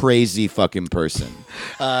was a crazy fucking person.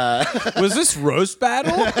 Was this roast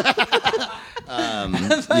battle?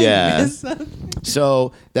 Yeah.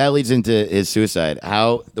 So that leads into his suicide.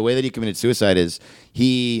 The way that he committed suicide is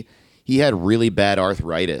he had really bad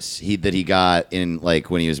arthritis that he got in like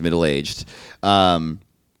when he was middle-aged. And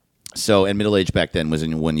middle-aged back then was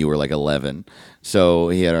when you were like 11. So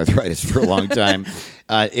he had arthritis for a long time.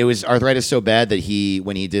 It was arthritis so bad that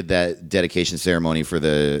when he did that dedication ceremony for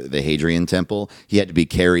the Hadrian Temple, he had to be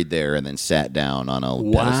carried there and then sat down on a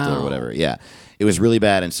pedestal or whatever. Yeah. It was really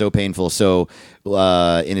bad and so painful. So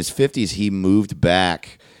in his 50s, he moved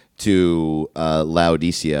back to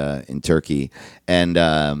Laodicea in Turkey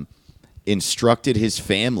and instructed his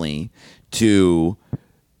family to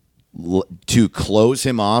close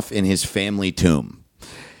him off in his family tomb.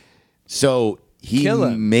 So he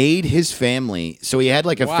made his family. So he had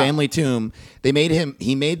like a family tomb. He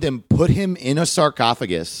made them put him in a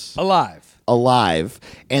sarcophagus alive,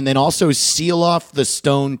 and then also seal off the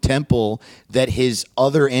stone temple that his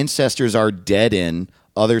other ancestors are dead in,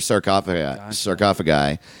 other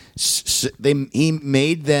sarcophagi. He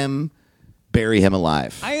made them bury him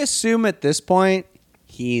alive. I assume at this point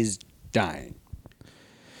he's dying.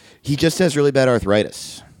 He just has really bad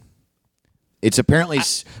arthritis. It's apparently,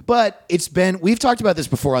 but we've talked about this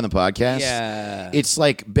before on the podcast. Yeah. It's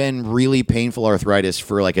like been really painful arthritis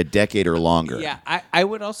for like a decade or longer. Yeah, I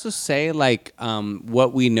would also say like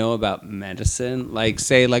what we know about medicine, like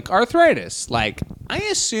say like arthritis. Like I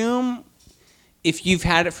assume if you've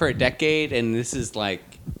had it for a decade and this is like,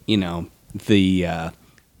 the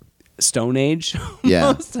Stone Age, Yeah.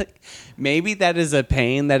 almost, like, maybe that is a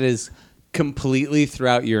pain that is completely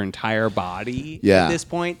throughout your entire body at this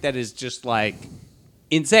point that is just like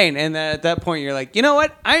insane. And then at that point you're like, you know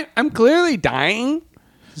what? I'm clearly dying.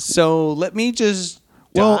 So let me just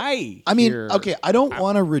die. I mean, here. okay, I don't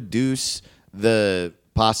want to reduce the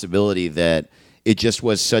possibility that it just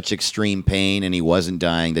was such extreme pain and he wasn't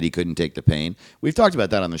dying that he couldn't take the pain. We've talked about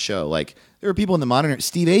that on the show. Like there were people in the modern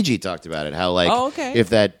Steve Agee talked about it, how like if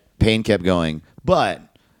that pain kept going. But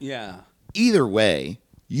Yeah. either way,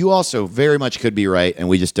 you also very much could be right, and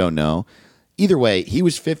we just don't know. Either way, he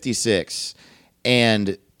was 56,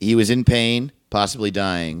 and he was in pain, possibly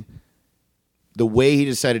dying. The way he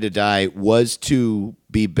decided to die was to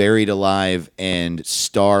be buried alive and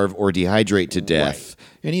starve or dehydrate to death. Right.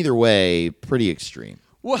 And either way, pretty extreme.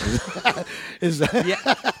 What? Is that?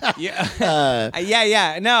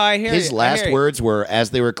 Yeah. No, I hear his you. last words were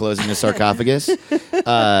as they were closing the sarcophagus.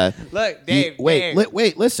 Look, Dave.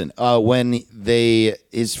 Wait. Listen. Not when they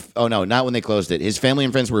closed it. His family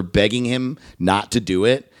and friends were begging him not to do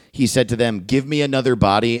it. He said to them, "Give me another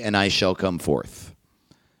body, and I shall come forth."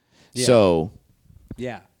 Yeah. So,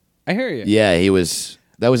 yeah, I hear you. Yeah,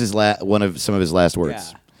 that was his some of his last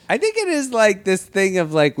words. Yeah. I think it is like this thing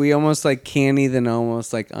of like we almost like can't even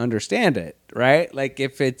almost like understand it, right? Like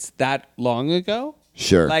if it's that long ago,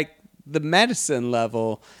 sure. Like the medicine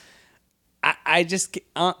level, I just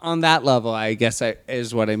on that level, I guess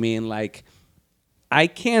is what I mean. Like I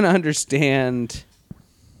can't understand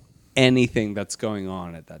anything that's going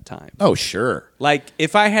on at that time. Oh, sure. Like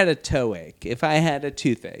if I had a toe ache, if I had a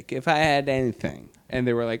toothache, if I had anything, and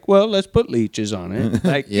they were like, "Well, let's put leeches on it,"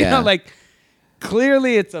 like like.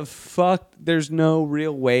 Clearly, it's there's no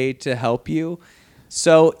real way to help you.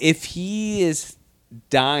 So if he is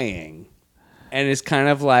dying and is kind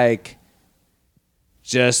of like,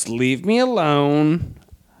 just leave me alone,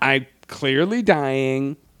 I'm clearly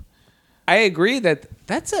dying. I agree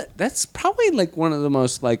that's probably like one of the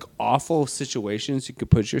most like awful situations you could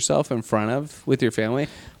put yourself in front of with your family.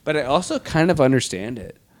 But I also kind of understand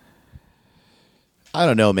it. I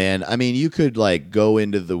don't know, man. I mean, you could like go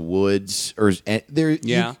into the woods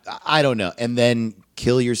I don't know, and then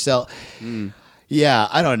kill yourself. Yeah,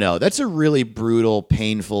 I don't know. That's a really brutal,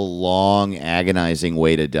 painful, long, agonizing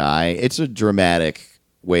way to die. It's a dramatic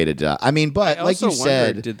way to die. I mean, but like you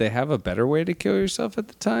said, did they have a better way to kill yourself at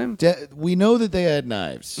the time? We know that they had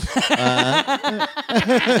knives.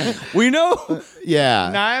 We know,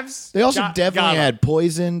 knives. They also definitely had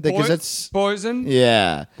poison because that's poison.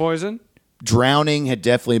 Yeah, poison. Drowning had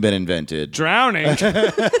definitely been invented. Drowning.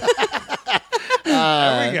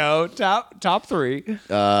 There we go. Top three.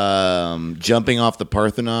 Jumping off the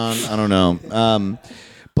Parthenon. I don't know.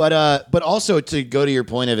 But also to go to your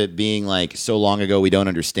point of it being like so long ago we don't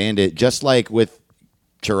understand it. Just like with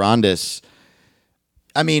Charondas,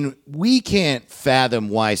 I mean, we can't fathom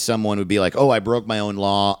why someone would be like, "Oh, I broke my own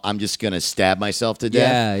law. I'm just gonna stab myself to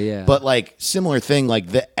death." Yeah, yeah. But like similar thing, like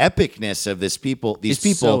the epicness of these people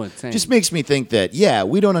so insane. just makes me think that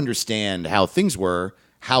we don't understand how things were.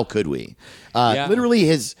 How could we? Yeah.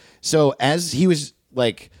 Literally, so as he was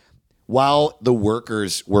like, while the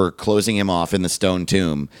workers were closing him off in the stone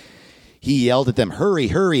tomb, he yelled at them, "Hurry,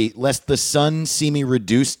 hurry, lest the sun see me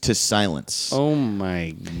reduced to silence." Oh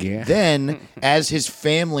my god. Then, as his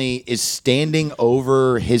family is standing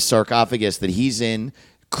over his sarcophagus that he's in,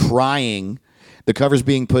 crying, the cover's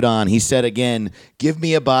being put on, he said again, "Give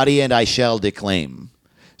me a body and I shall declaim."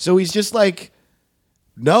 So he's just like,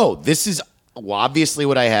 no, this is obviously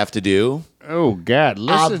what I have to do. Oh god,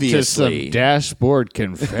 listen Obviously. to some dashboard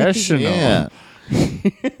confessional. Yeah.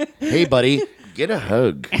 Hey, buddy, get a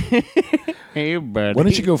hug. Hey buddy. Why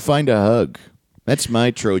don't you go find a hug? That's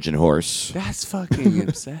my Trojan horse. That's fucking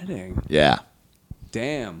upsetting. Yeah.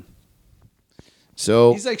 Damn.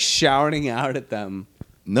 So, He's like shouting out at them.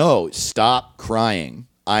 no, stop crying.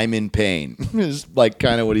 I'm in pain. Is like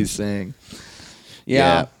kind of what he's saying.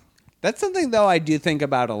 Yeah. That's something though I do think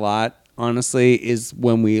about a lot, honestly, is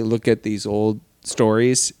when we look at these old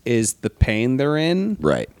stories, is the pain they're in.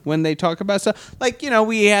 Right. When they talk about stuff. Like,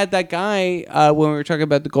 we had that guy when we were talking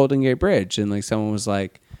about the Golden Gate Bridge, and like someone was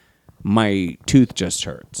like, "My tooth just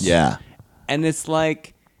hurts." Yeah. And it's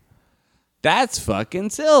like, that's fucking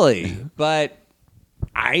silly. But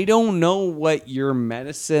I don't know what your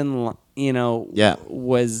medicine, Yeah.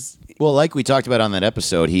 was. Well, like we talked about on that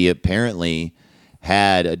episode, he apparently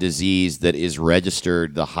had a disease that is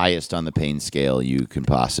registered the highest on the pain scale you can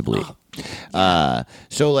possibly.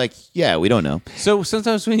 So, like, yeah, we don't know. So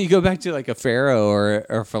sometimes when you go back to like a pharaoh or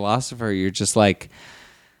a philosopher, you're just like,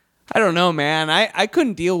 I don't know, man. I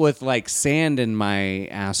couldn't deal with like sand in my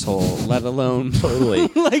asshole, let alone Totally.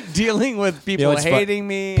 like dealing with people it's hating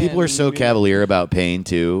me. People are and, so cavalier about pain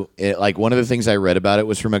too. Like one of the things I read about it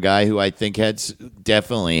was from a guy who I think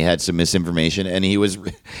definitely had some misinformation, and he was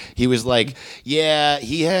like, yeah,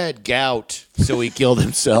 he had gout, so he killed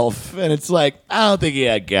himself. And it's like, I don't think he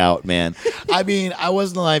had gout, man. I mean, I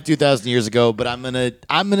wasn't alive 2,000 years ago, but I'm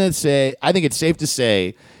gonna say I think it's safe to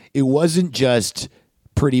say it wasn't just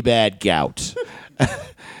pretty bad gout.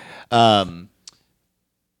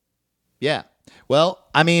 Yeah. Well,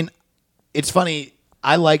 I mean, it's funny.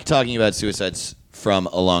 I like talking about suicides from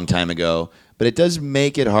a long time ago, but it does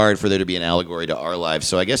make it hard for there to be an allegory to our lives.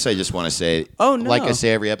 So I guess I just want to say, Oh, no. like I say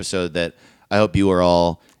every episode, that I hope you are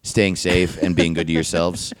all staying safe and being good to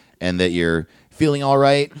yourselves, and that you're feeling all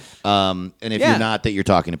right. And if Yeah. you're not, that you're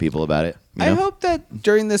talking to people about it. You know? I hope that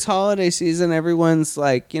during this holiday season, everyone's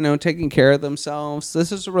like, taking care of themselves.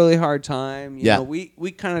 This is a really hard time. You Yeah. know,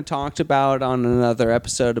 we kind of talked about on another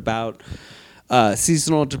episode about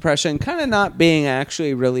seasonal depression kind of not being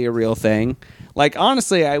actually really a real thing. Like,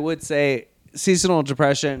 honestly, I would say seasonal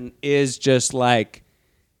depression is just like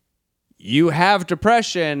you have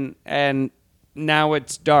depression and now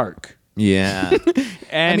it's dark. Yeah.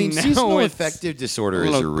 And I mean, now seasonal it's affective disorder is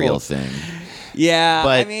a local. real thing. Yeah,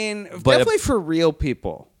 But- I mean, but- definitely for real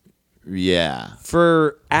people. Yeah.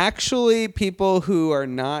 For actually people who are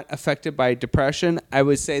not affected by depression, I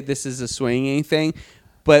would say this is a swinging thing.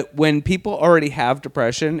 But when people already have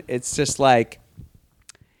depression, it's just like,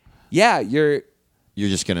 yeah, You're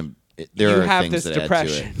just gonna. There you are have things this that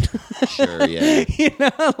depression. add to it. Sure.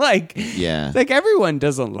 Yeah. like, Yeah. like everyone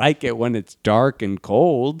doesn't like it when it's dark and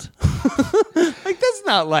cold. Like that's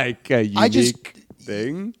not like a unique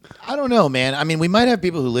thing. I don't know, man. I mean, we might have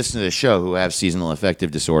people who listen to the show who have seasonal affective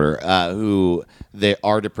disorder, who they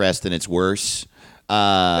are depressed and it's worse.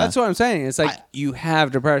 That's what I'm saying. It's like you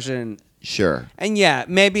have depression, Sure. and yeah,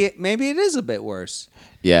 maybe it is a bit worse.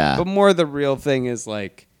 Yeah. But more the real thing is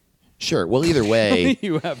like Sure. Well, either way,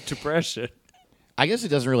 you have depression. I guess it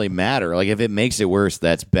doesn't really matter. Like, if it makes it worse,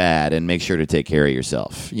 that's bad, and make sure to take care of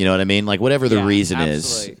yourself. You know what I mean? Like, whatever the Yeah, reason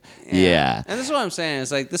absolutely. is. Yeah. And that's what I'm saying.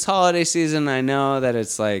 It's like this holiday season, I know that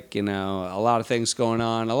it's like, a lot of things going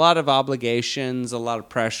on, a lot of obligations, a lot of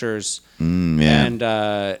pressures. Yeah.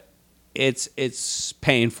 And it's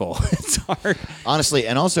painful. It's hard. Honestly,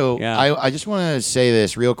 and also, Yeah. I just want to say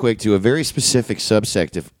this real quick to a very specific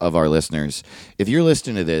subsect of our listeners. If you're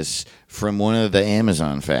listening to this from one of the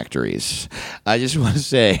Amazon factories, I just want to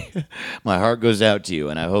say my heart goes out to you,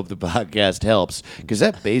 and I hope the podcast helps, because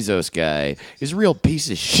that Bezos guy is a real piece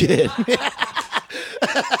of shit.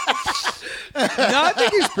 I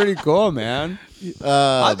think he's pretty cool, man.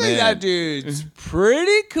 I think that dude's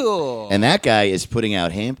pretty cool. And that guy is putting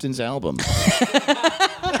out Hampton's album.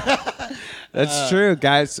 That's true,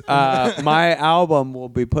 guys. My album will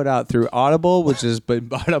be put out through Audible, which has been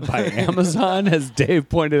bought up by Amazon, as Dave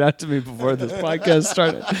pointed out to me before this podcast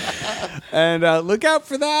started. And look out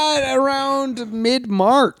for that around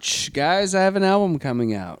mid-March, guys. I have an album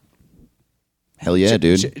coming out. Hell yeah,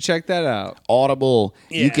 dude. Check that out. Audible.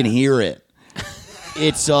 Yeah. You can hear it.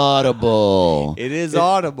 It's Audible. It is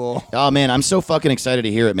Audible. Oh man, I'm so fucking excited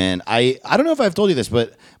to hear it, man. I don't know if I've told you this,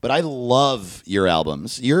 but I love your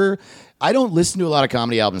albums. I don't listen to a lot of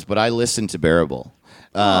comedy albums, but I listen to Bearable.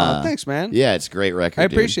 Thanks, man. Yeah, it's a great record. I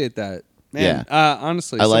dude. appreciate that. Man,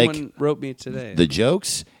 honestly, I like someone wrote me today. the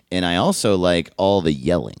jokes, and I also like all the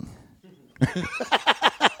yelling.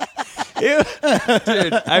 Dude,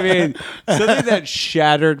 I mean, something that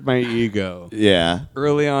shattered my ego Yeah.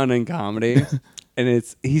 early on in comedy, and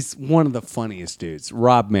he's one of the funniest dudes.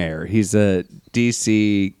 Rob Mayer. He's a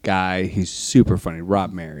DC guy. He's super funny.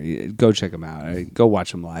 Rob Mayer. Go check him out. Go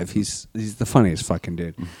watch him live. He's the funniest fucking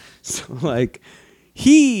dude. So like,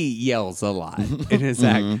 he yells a lot in his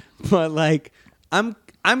act, but like, I'm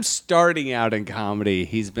starting out in comedy.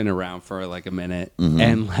 He's been around for like a minute,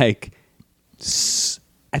 and like,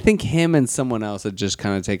 I think him and someone else had just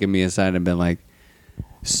kind of taken me aside and been like,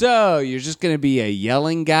 "So you're just gonna be a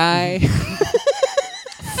yelling guy?"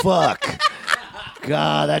 Fuck.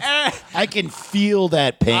 God, I can feel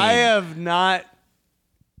that pain. I have not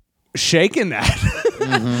shaken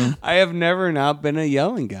that. I have never not been a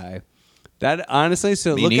yelling guy. That honestly,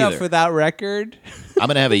 so Me look out neither. for that record. I'm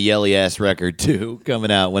gonna have a yelly ass record too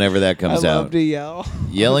coming out whenever that I comes love out. to yell.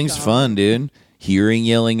 Yelling's fun, dude. Hearing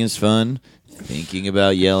yelling is fun. Thinking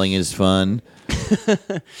about yelling is fun.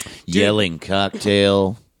 Yelling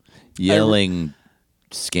cocktail. Yelling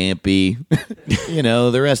scampi. You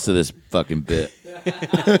know, the rest of this fucking bit.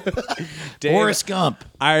 Dave, Forrest Gump.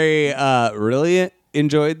 I really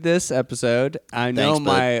enjoyed this episode. I know Thanks,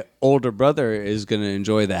 bud. my older brother is going to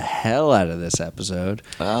enjoy the hell out of this episode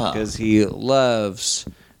because he loves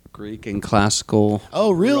Greek and classical.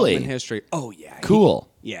 Oh, really? Roman history. Oh, yeah. Cool.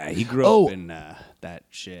 He grew Oh. up in that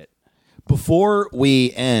shit. Before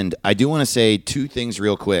we end, I do want to say two things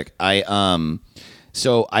real quick.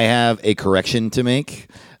 So I have a correction to make.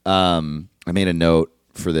 I made a note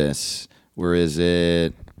for this. Where is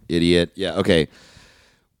it? Idiot. Yeah, okay.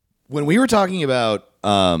 When we were talking about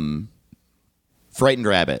Frightened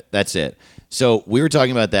Rabbit, that's it. So we were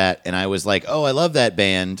talking about that, and I was like, oh, I love that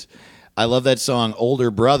band. I love that song,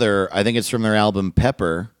 Older Brother. I think it's from their album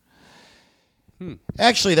Pepper.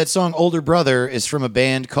 Actually, that song Older Brother is from a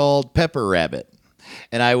band called Pepper Rabbit.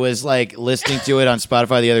 And I was like listening to it on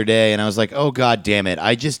Spotify the other day, and I was like, oh, God damn it.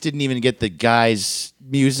 I just didn't even get the guy's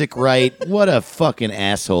music right. What a fucking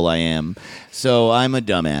asshole I am. So I'm a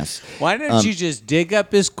dumbass. Why don't you just dig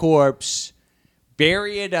up his corpse,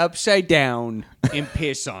 bury it upside down, and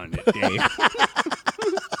piss on it, Dave?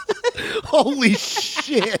 Holy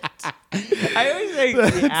shit. I always think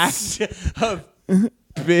the act of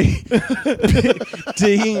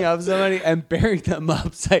digging up somebody and burying them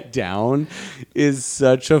upside down is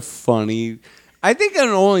such a funny. I think in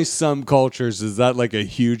only some cultures is that like a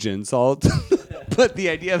huge insult. But the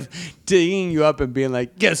idea of digging you up and being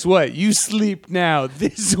like, guess what? You sleep now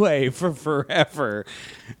this way for forever.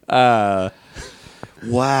 Wow.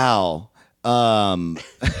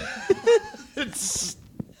 It's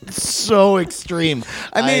so extreme.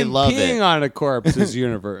 I mean, love peeing it. on a corpse is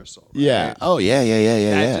universal. Right? Yeah. Oh, yeah.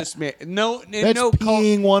 That just no. In That's no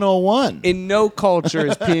peeing 101. in no culture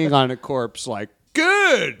is peeing on a corpse like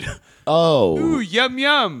good. Oh. Ooh, yum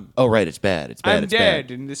yum. Oh, right. It's bad. It's bad. I'm it's dead,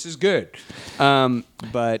 bad. and this is good.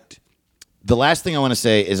 But The last thing I want to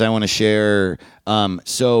say is I want to share.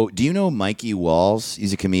 So, do you know Mikey Walls?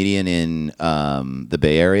 He's a comedian in the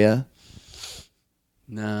Bay Area.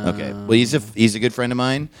 no. Okay. Well, he's a good friend of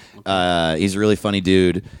mine. He's a really funny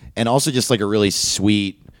dude, and also just like a really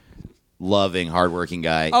sweet, loving, hardworking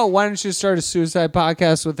guy. Oh, why don't you start a suicide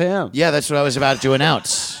podcast with him? Yeah, that's what I was about to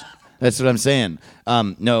announce. That's what I'm saying.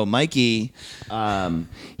 No, Mikey,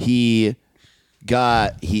 they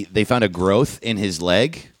found a growth in his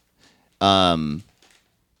leg. They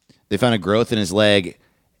found a growth in his leg,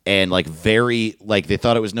 and they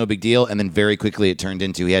thought it was no big deal, and then very quickly it turned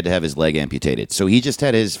into he had to have his leg amputated. So he just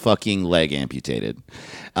had his fucking leg amputated.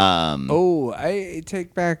 Oh, I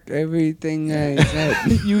take back everything I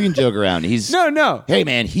said. You can joke around. No. Hey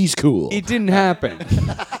man, he's cool. It didn't happen.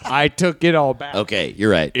 I took it all back. Okay,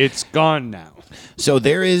 you're right. It's gone now. So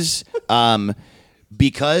there is,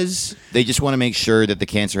 because they just want to make sure that the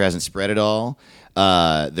cancer hasn't spread at all,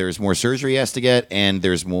 There's more surgery he has to get, and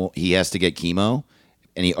he has to get chemo,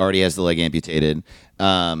 and he already has the leg amputated.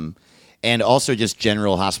 And also just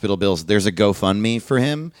general hospital bills. There's a GoFundMe for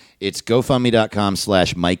him. It's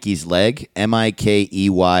gofundme.com/Mikey'sLeg,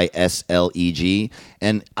 MikeySleg.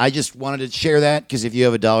 And I just wanted to share that because if you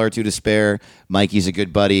have $1 or $2 to spare, Mikey's a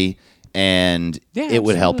good buddy, and it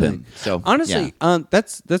would help him. So honestly,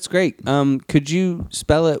 that's great. Could you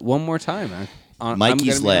spell it one more time?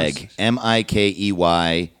 Mikey's Leg,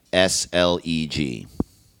 MikeySleg.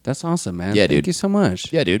 That's awesome, man. Yeah, dude. Thank you so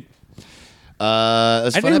much. Yeah, dude. It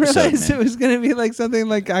was a I fun didn't episode, realize man. it was going to be like something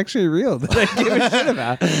like actually real that I give a shit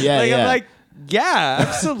about. Yeah, I'm yeah. like, yeah,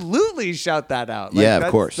 absolutely shout that out. Like, Yeah, of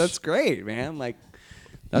that's- course. That's great, man. Like,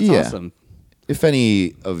 that's Yeah. awesome. If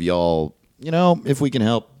any of y'all, if we can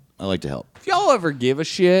help, I like to help. If y'all ever give a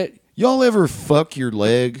shit, Y'all ever fuck your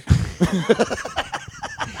leg?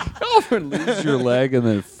 y'all ever lose your leg and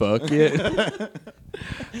then fuck it.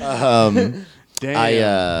 Damn.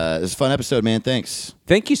 It was a fun episode, man. Thanks.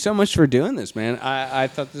 Thank you so much for doing this, man. I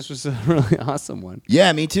thought this was a really awesome one.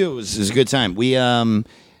 Yeah, me too. It was a good time. We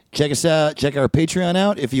check us out. Check our Patreon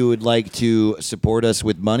out if you would like to support us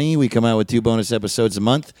with money. We come out with 2 bonus episodes a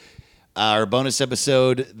month. Our bonus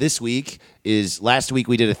episode this week is last week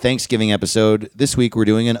we did a Thanksgiving episode. This week we're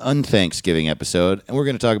doing an unthanksgiving episode, and we're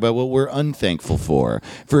going to talk about what we're unthankful for.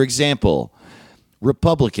 For example,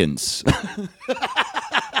 Republicans.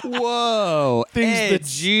 Whoa.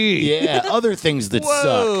 Yeah, other things that suck.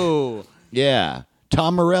 Whoa. Yeah.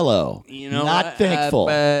 Tom Morello. Not thankful.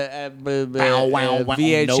 Wow, wow.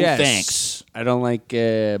 VHS. No thanks. I don't like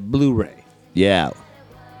Blu-ray. Yeah.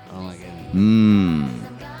 I don't like it.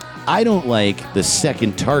 I don't like the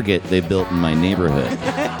second Target they built in my neighborhood.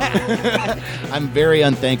 I'm very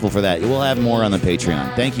unthankful for that. We'll have more on the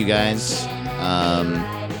Patreon. Thank you, guys.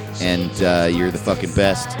 And you're the fucking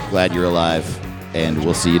best. Glad you're alive. And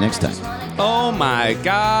we'll see you next time. Oh my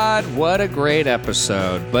God, what a great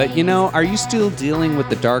episode. But are you still dealing with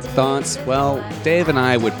the dark thoughts? Well, Dave and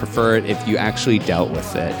I would prefer it if you actually dealt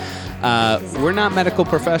with it. We're not medical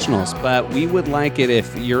professionals, but we would like it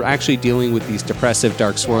if you're actually dealing with these depressive,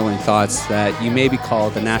 dark, swirling thoughts that you maybe call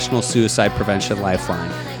the National Suicide Prevention Lifeline.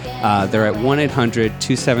 They're at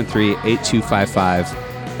 1-800-273-8255.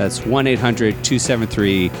 That's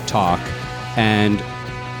 1-800-273-TALK. And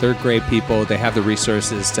they're great people. They have the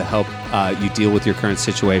resources to help you deal with your current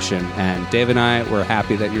situation. And Dave and I, we're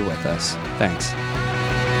happy that you're with us. Thanks.